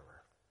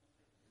Enquirer.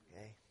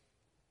 Okay?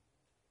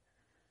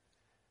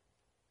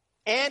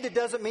 And it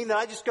doesn't mean that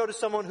I just go to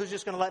someone who's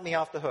just going to let me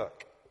off the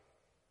hook.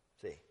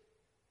 See?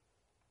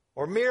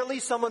 Or merely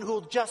someone who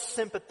will just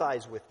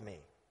sympathize with me.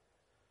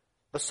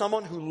 But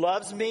someone who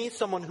loves me,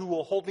 someone who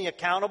will hold me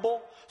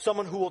accountable,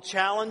 someone who will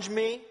challenge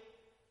me.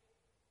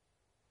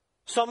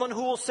 Someone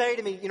who will say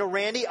to me, you know,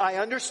 Randy,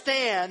 I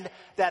understand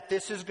that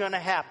this is going to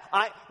happen.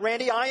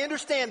 Randy, I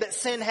understand that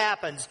sin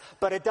happens,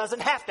 but it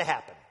doesn't have to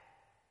happen.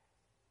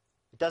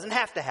 It doesn't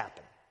have to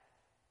happen.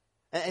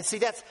 And see,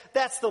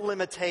 that's the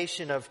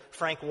limitation of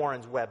Frank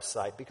Warren's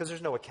website, because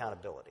there's no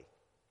accountability.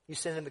 You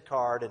send in the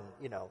card and,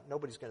 you know,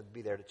 nobody's going to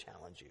be there to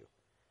challenge you.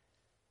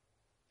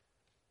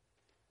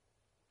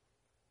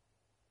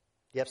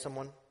 You have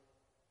someone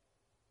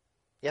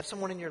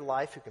in your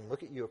life who can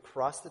look at you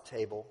across the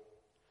table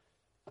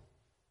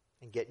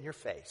and get in your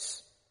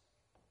face.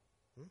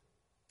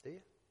 Do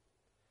you?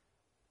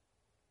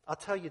 I'll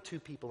tell you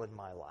two people in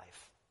my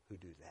life who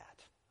do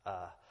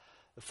that.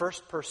 The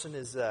first person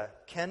is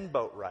Ken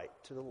Boatwright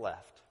to the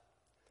left.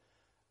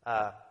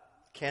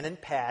 Ken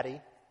and Patty.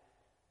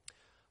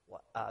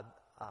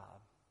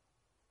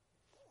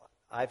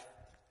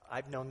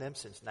 I've known them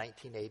since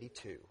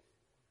 1982,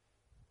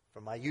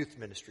 from my youth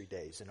ministry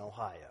days in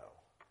Ohio.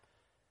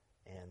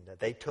 And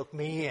they took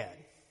me in.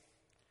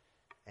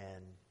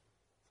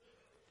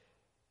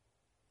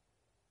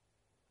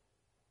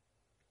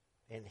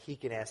 And he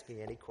can ask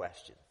me any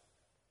question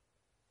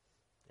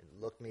and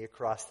look me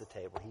across the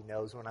table. He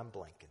knows when I'm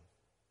blinking.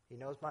 He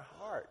knows my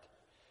heart.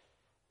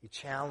 He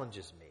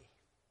challenges me.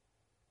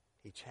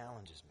 He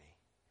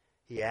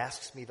He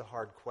asks me the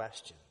hard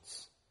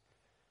questions.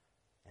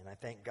 And I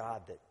thank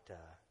God that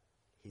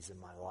he's in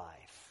my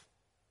life.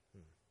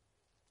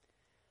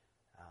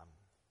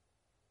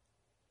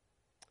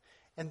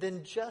 And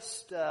then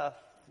just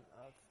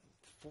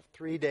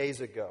 3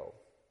 days ago,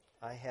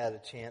 I had a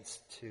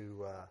chance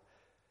to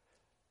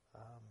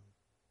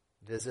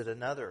visit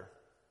another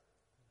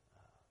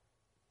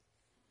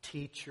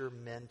teacher,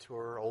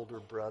 mentor, older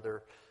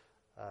brother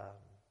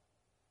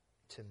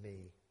to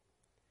me.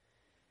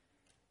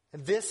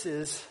 And this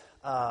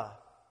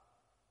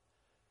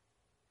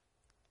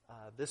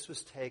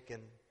was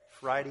taken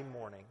Friday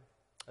morning.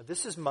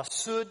 This is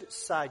Masood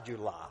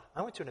Saidullah.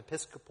 I went to an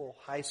Episcopal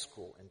high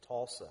school in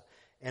Tulsa,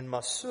 and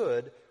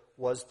Masood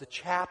was the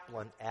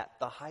chaplain at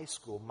the high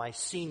school my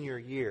senior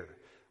year,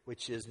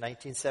 which is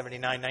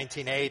 1979,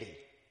 1980.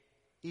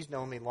 He's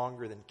known me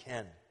longer than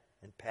Ken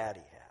and Patty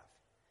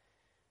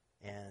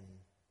have. And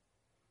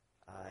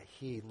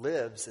he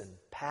lives and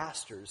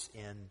pastors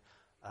in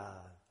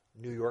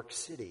New York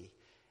City.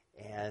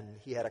 And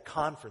he had a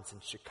conference in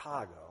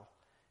Chicago.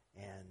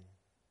 And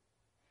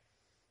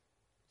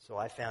so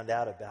I found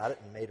out about it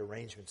and made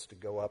arrangements to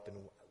go up. And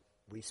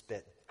we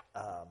spent,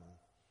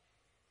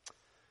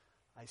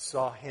 I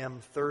saw him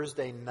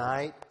Thursday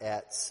night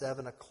at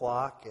 7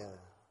 o'clock,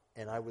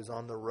 and I was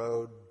on the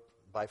road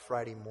by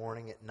Friday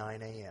morning at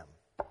 9 a.m.,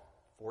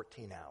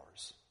 14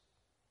 hours.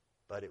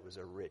 But it was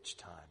a rich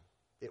time.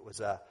 It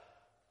was a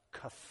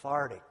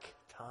cathartic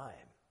time.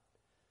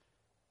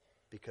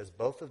 Because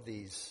both of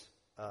these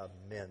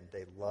men,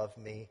 they love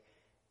me,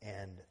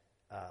 and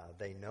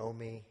they know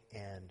me,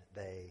 and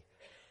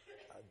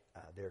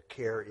their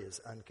care is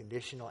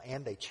unconditional,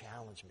 and they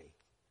challenge me.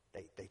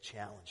 They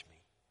challenge me.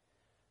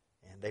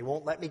 And they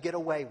won't let me get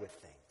away with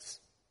things.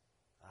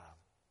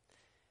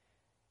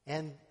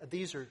 And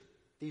these are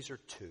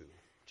two.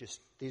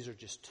 These are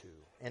just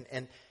two.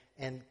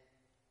 And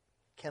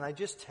can I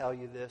just tell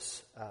you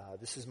this?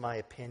 This is my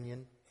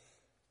opinion.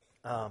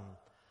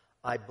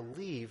 I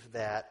believe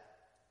that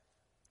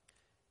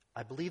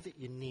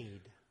you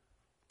need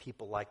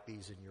people like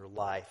these in your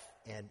life.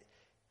 And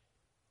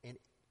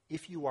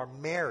if you are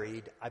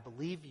married, I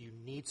believe you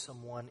need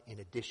someone in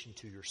addition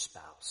to your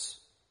spouse.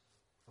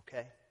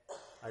 Okay?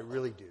 I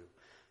really do.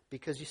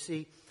 Because you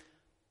see,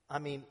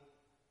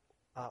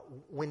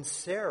 when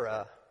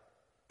Sarah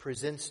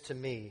presents to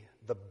me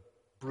the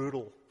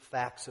brutal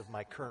facts of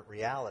my current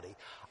reality,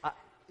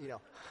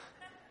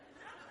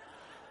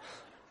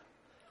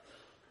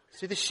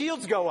 see, the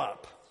shields go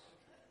up,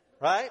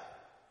 right?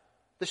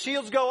 The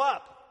shields go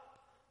up.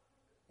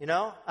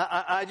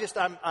 I just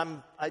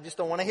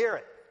don't want to hear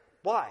it.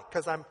 Why?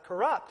 Because I'm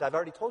corrupt. I've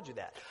already told you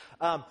that.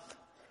 I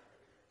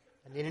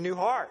need a new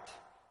heart.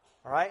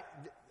 All right?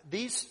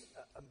 These,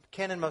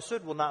 Ken and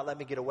Masood will not let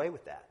me get away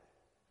with that.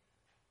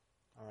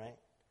 All right?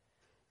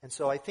 And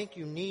so I think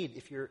you need,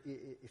 if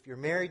you're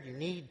married,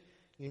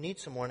 you need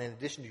someone in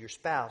addition to your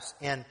spouse.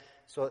 And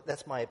so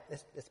that's my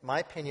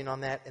opinion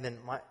on that. And then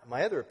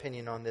my other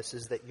opinion on this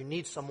is that you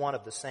need someone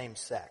of the same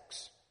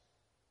sex.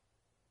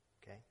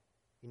 Okay?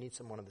 You need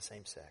someone of the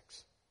same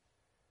sex.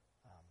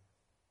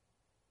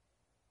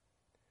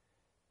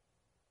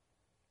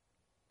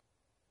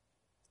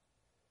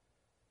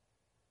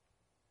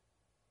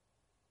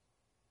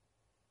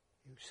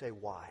 You say,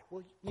 why?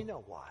 Well, you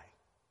know why.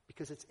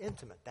 Because it's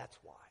intimate, that's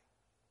why.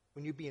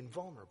 When you're being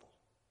vulnerable,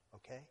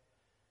 okay?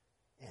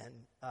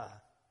 And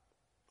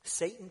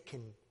Satan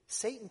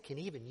can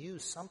even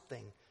use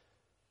something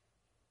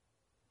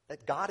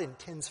that God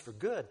intends for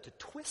good to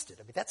twist it.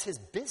 That's his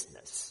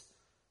business.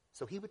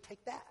 So he would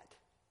take that.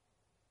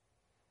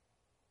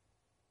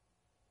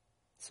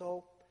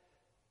 So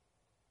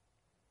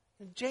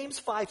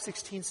James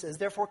 5:16 says,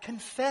 therefore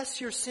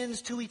confess your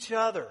sins to each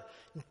other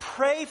and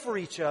pray for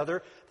each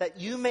other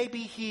that you may be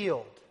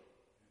healed.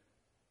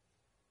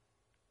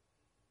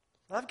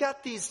 I've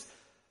got these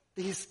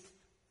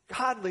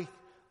godly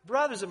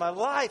brothers in my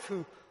life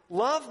who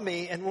love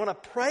me and want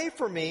to pray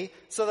for me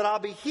so that I'll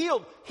be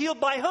healed. Healed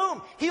by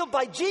whom? Healed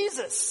by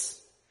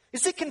Jesus. You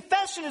see,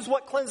 confession is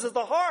what cleanses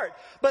the heart,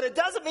 but it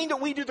doesn't mean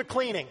that we do the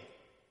cleaning.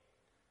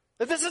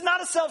 That this is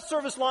not a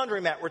self-service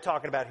laundromat we're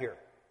talking about here.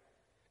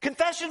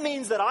 Confession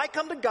means that I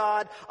come to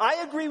God,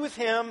 I agree with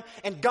Him,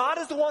 and God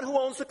is the one who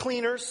owns the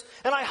cleaners,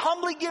 and I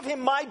humbly give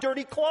Him my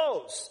dirty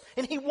clothes.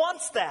 And He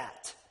wants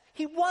that.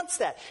 He wants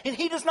that. And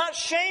He does not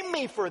shame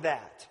me for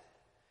that.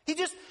 He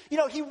just,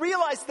 He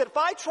realizes that if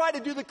I try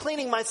to do the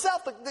cleaning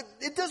myself,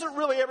 it doesn't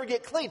really ever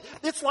get clean.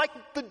 It's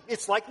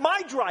like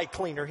my dry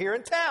cleaner here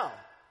in town.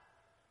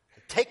 I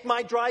take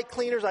my dry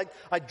cleaners,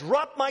 I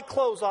drop my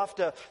clothes off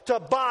to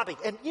Bobby.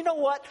 And you know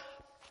what?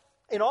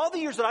 In all the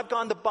years that I've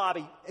gone to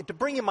Bobby to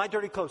bring him my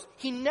dirty clothes,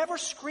 he never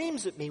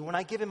screams at me when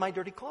I give him my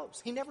dirty clothes.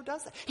 He never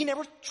does that. He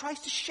never tries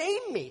to shame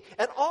me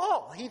at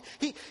all. He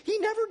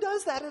never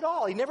does that at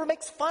all. He never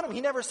makes fun of me.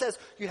 He never says,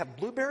 you have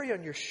blueberry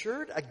on your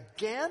shirt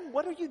again?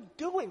 What are you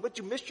doing? What,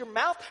 you missed your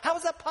mouth? How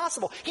is that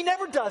possible? He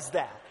never does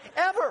that.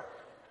 Ever.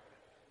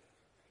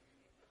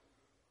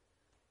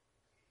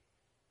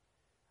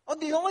 Oh,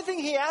 the only thing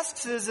he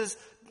asks is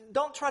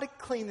don't try to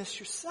clean this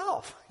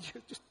yourself.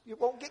 You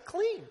won't get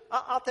clean.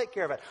 I'll take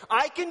care of it.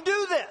 I can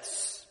do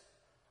this.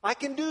 I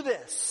can do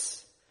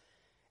this.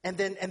 And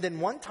then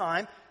one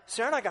time,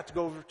 Sarah and I got to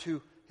go over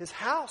to his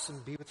house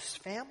and be with his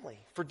family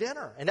for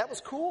dinner. And that was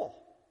cool.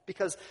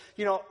 Because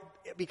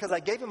I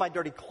gave him my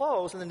dirty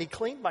clothes, and then he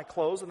cleaned my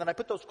clothes, and then I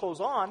put those clothes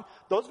on,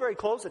 those very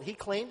clothes that he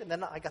cleaned, and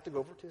then I got to go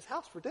over to his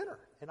house for dinner.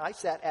 And I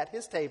sat at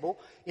his table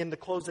in the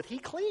clothes that he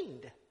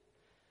cleaned.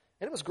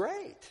 And it was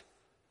great.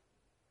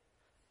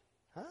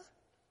 Huh?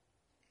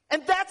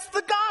 And that's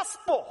the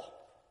gospel,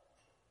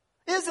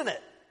 isn't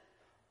it?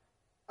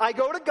 I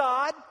go to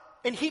God,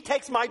 and He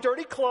takes my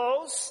dirty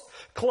clothes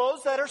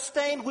that are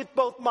stained with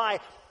both my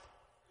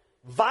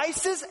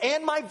vices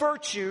and my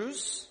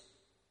virtues,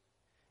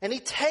 and He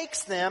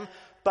takes them,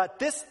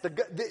 but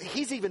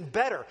He's even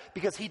better,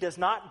 because He does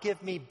not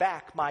give me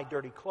back my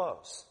dirty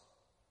clothes.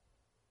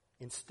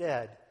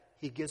 Instead,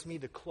 He gives me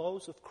the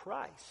clothes of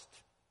Christ.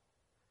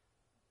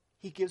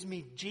 He gives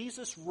me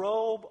Jesus'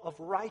 robe of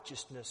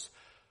righteousness,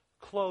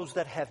 clothes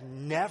that have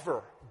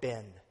never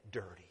been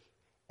dirty,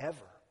 ever.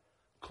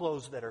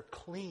 Clothes that are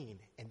clean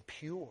and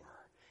pure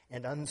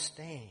and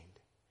unstained.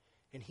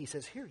 And He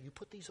says, here, you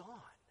put these on.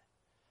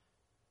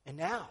 And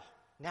now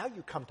Now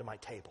you come to my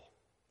table.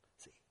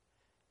 See,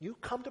 you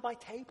come to my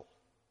table.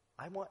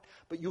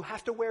 But you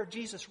have to wear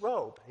Jesus'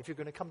 robe if you're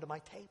going to come to my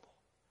table.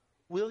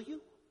 Will you?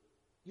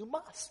 You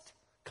must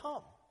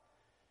come.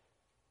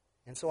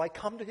 And so I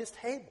come to his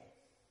table,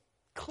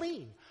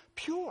 clean,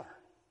 pure,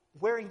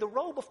 wearing the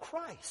robe of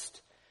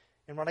Christ.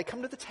 And when I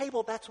come to the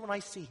table, that's when I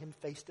see him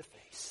face to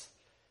face.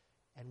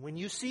 And when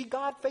you see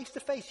God face to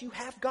face, you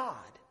have God.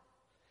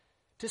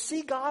 To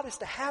see God is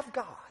to have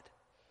God,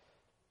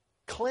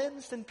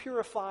 cleansed and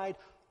purified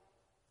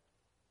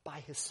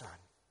by his Son.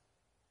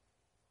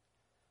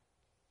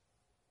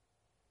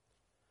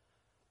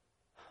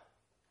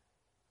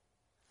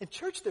 In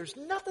church, there's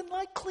nothing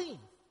like clean.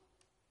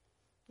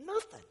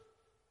 Nothing.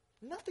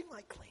 Nothing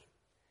like clean.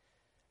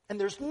 And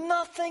there's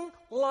nothing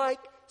like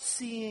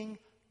seeing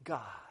God.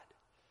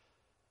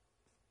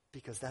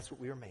 Because that's what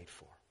we were made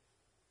for.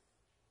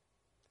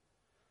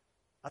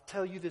 I'll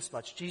tell you this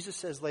much. Jesus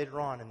says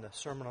later on in the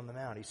Sermon on the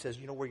Mount, he says,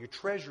 where your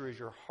treasure is,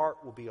 your heart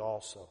will be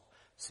also.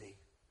 See?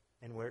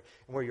 And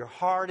where your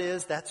heart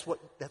is, that's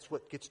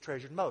what gets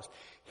treasured most.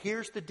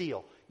 Here's the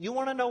deal. You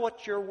want to know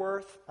what you're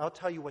worth? I'll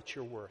tell you what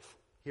you're worth.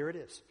 Here it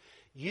is.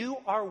 You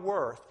are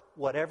worth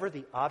whatever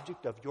the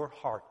object of your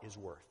heart is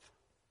worth.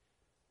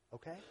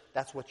 Okay?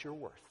 That's what you're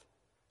worth.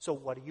 So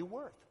what are you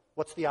worth?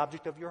 What's the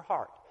object of your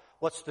heart?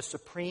 What's the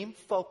supreme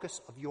focus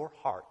of your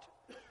heart?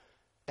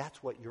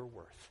 That's what you're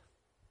worth.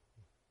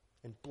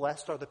 And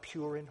blessed are the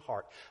pure in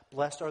heart.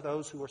 Blessed are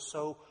those who are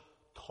so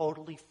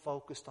totally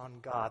focused on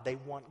God. They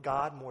want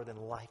God more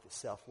than life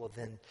itself. Well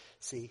then,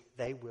 see,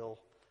 they will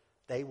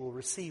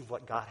receive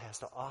what God has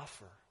to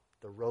offer.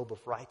 The robe of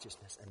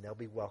righteousness, and they'll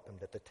be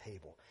welcomed at the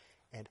table.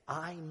 And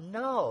I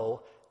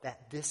know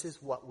that this is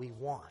what we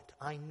want.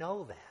 I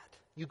know that.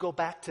 You go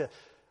back to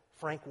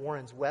Frank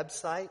Warren's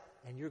website,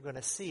 and you're going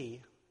to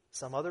see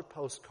some other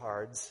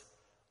postcards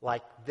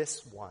like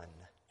this one.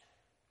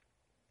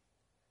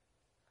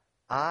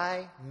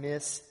 I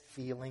miss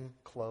feeling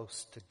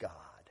close to God.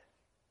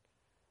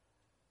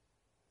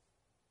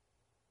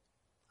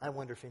 I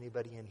wonder if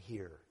anybody in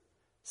here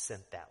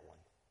sent that one.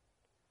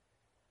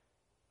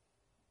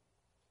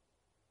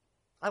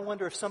 I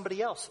wonder if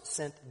somebody else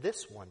sent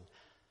this one.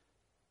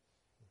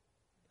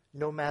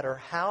 No matter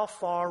how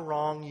far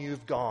wrong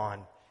you've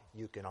gone,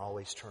 you can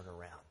always turn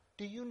around.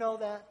 Do you know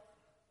that?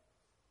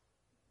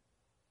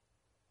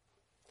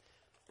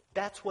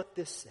 That's what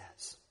this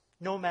says.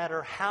 No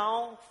matter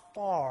how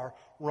far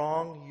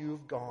wrong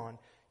you've gone,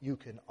 you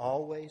can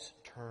always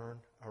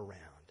turn around.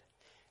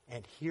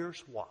 And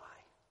here's why.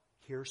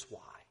 Here's why.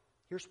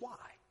 Here's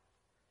why.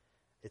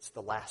 It's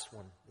the last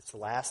one. It's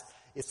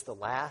the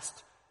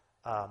last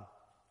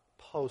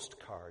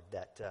postcard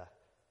that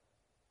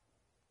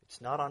it's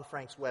not on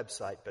Frank's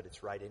website, but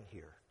it's right in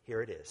here.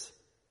 Here it is.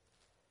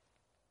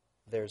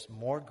 There's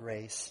more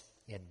grace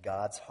in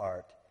God's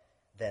heart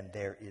than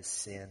there is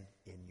sin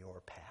in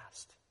your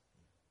past.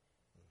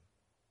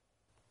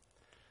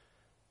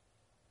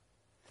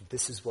 And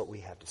this is what we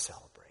have to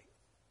celebrate.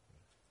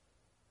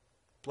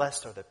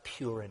 Blessed are the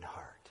pure in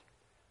heart,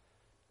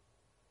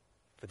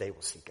 for they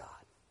will see God.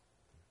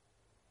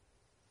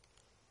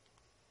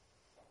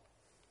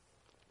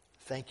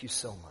 Thank you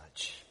so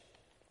much.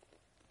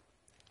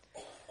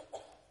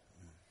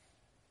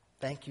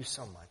 Thank you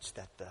so much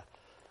that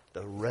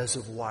the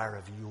reservoir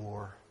of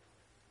your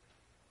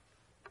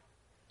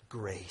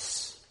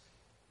grace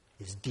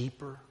is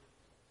deeper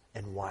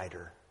and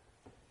wider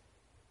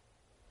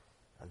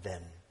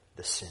than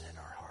the sin in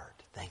our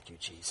heart. Thank you,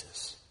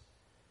 Jesus.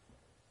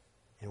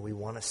 And we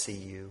want to see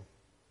you,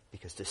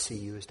 because to see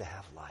you is to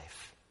have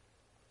life.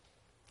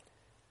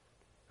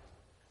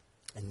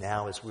 And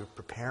now, as we're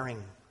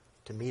preparing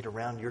to meet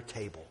around your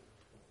table,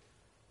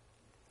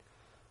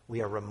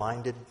 we are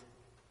reminded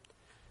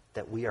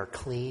that we are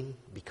clean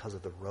because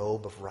of the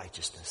robe of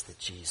righteousness that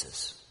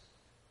Jesus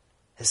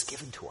has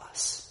given to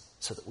us,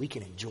 so that we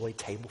can enjoy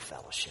table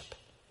fellowship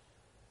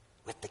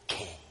with the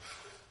King.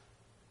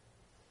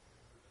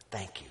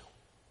 Thank you.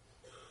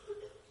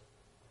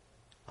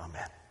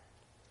 Amen.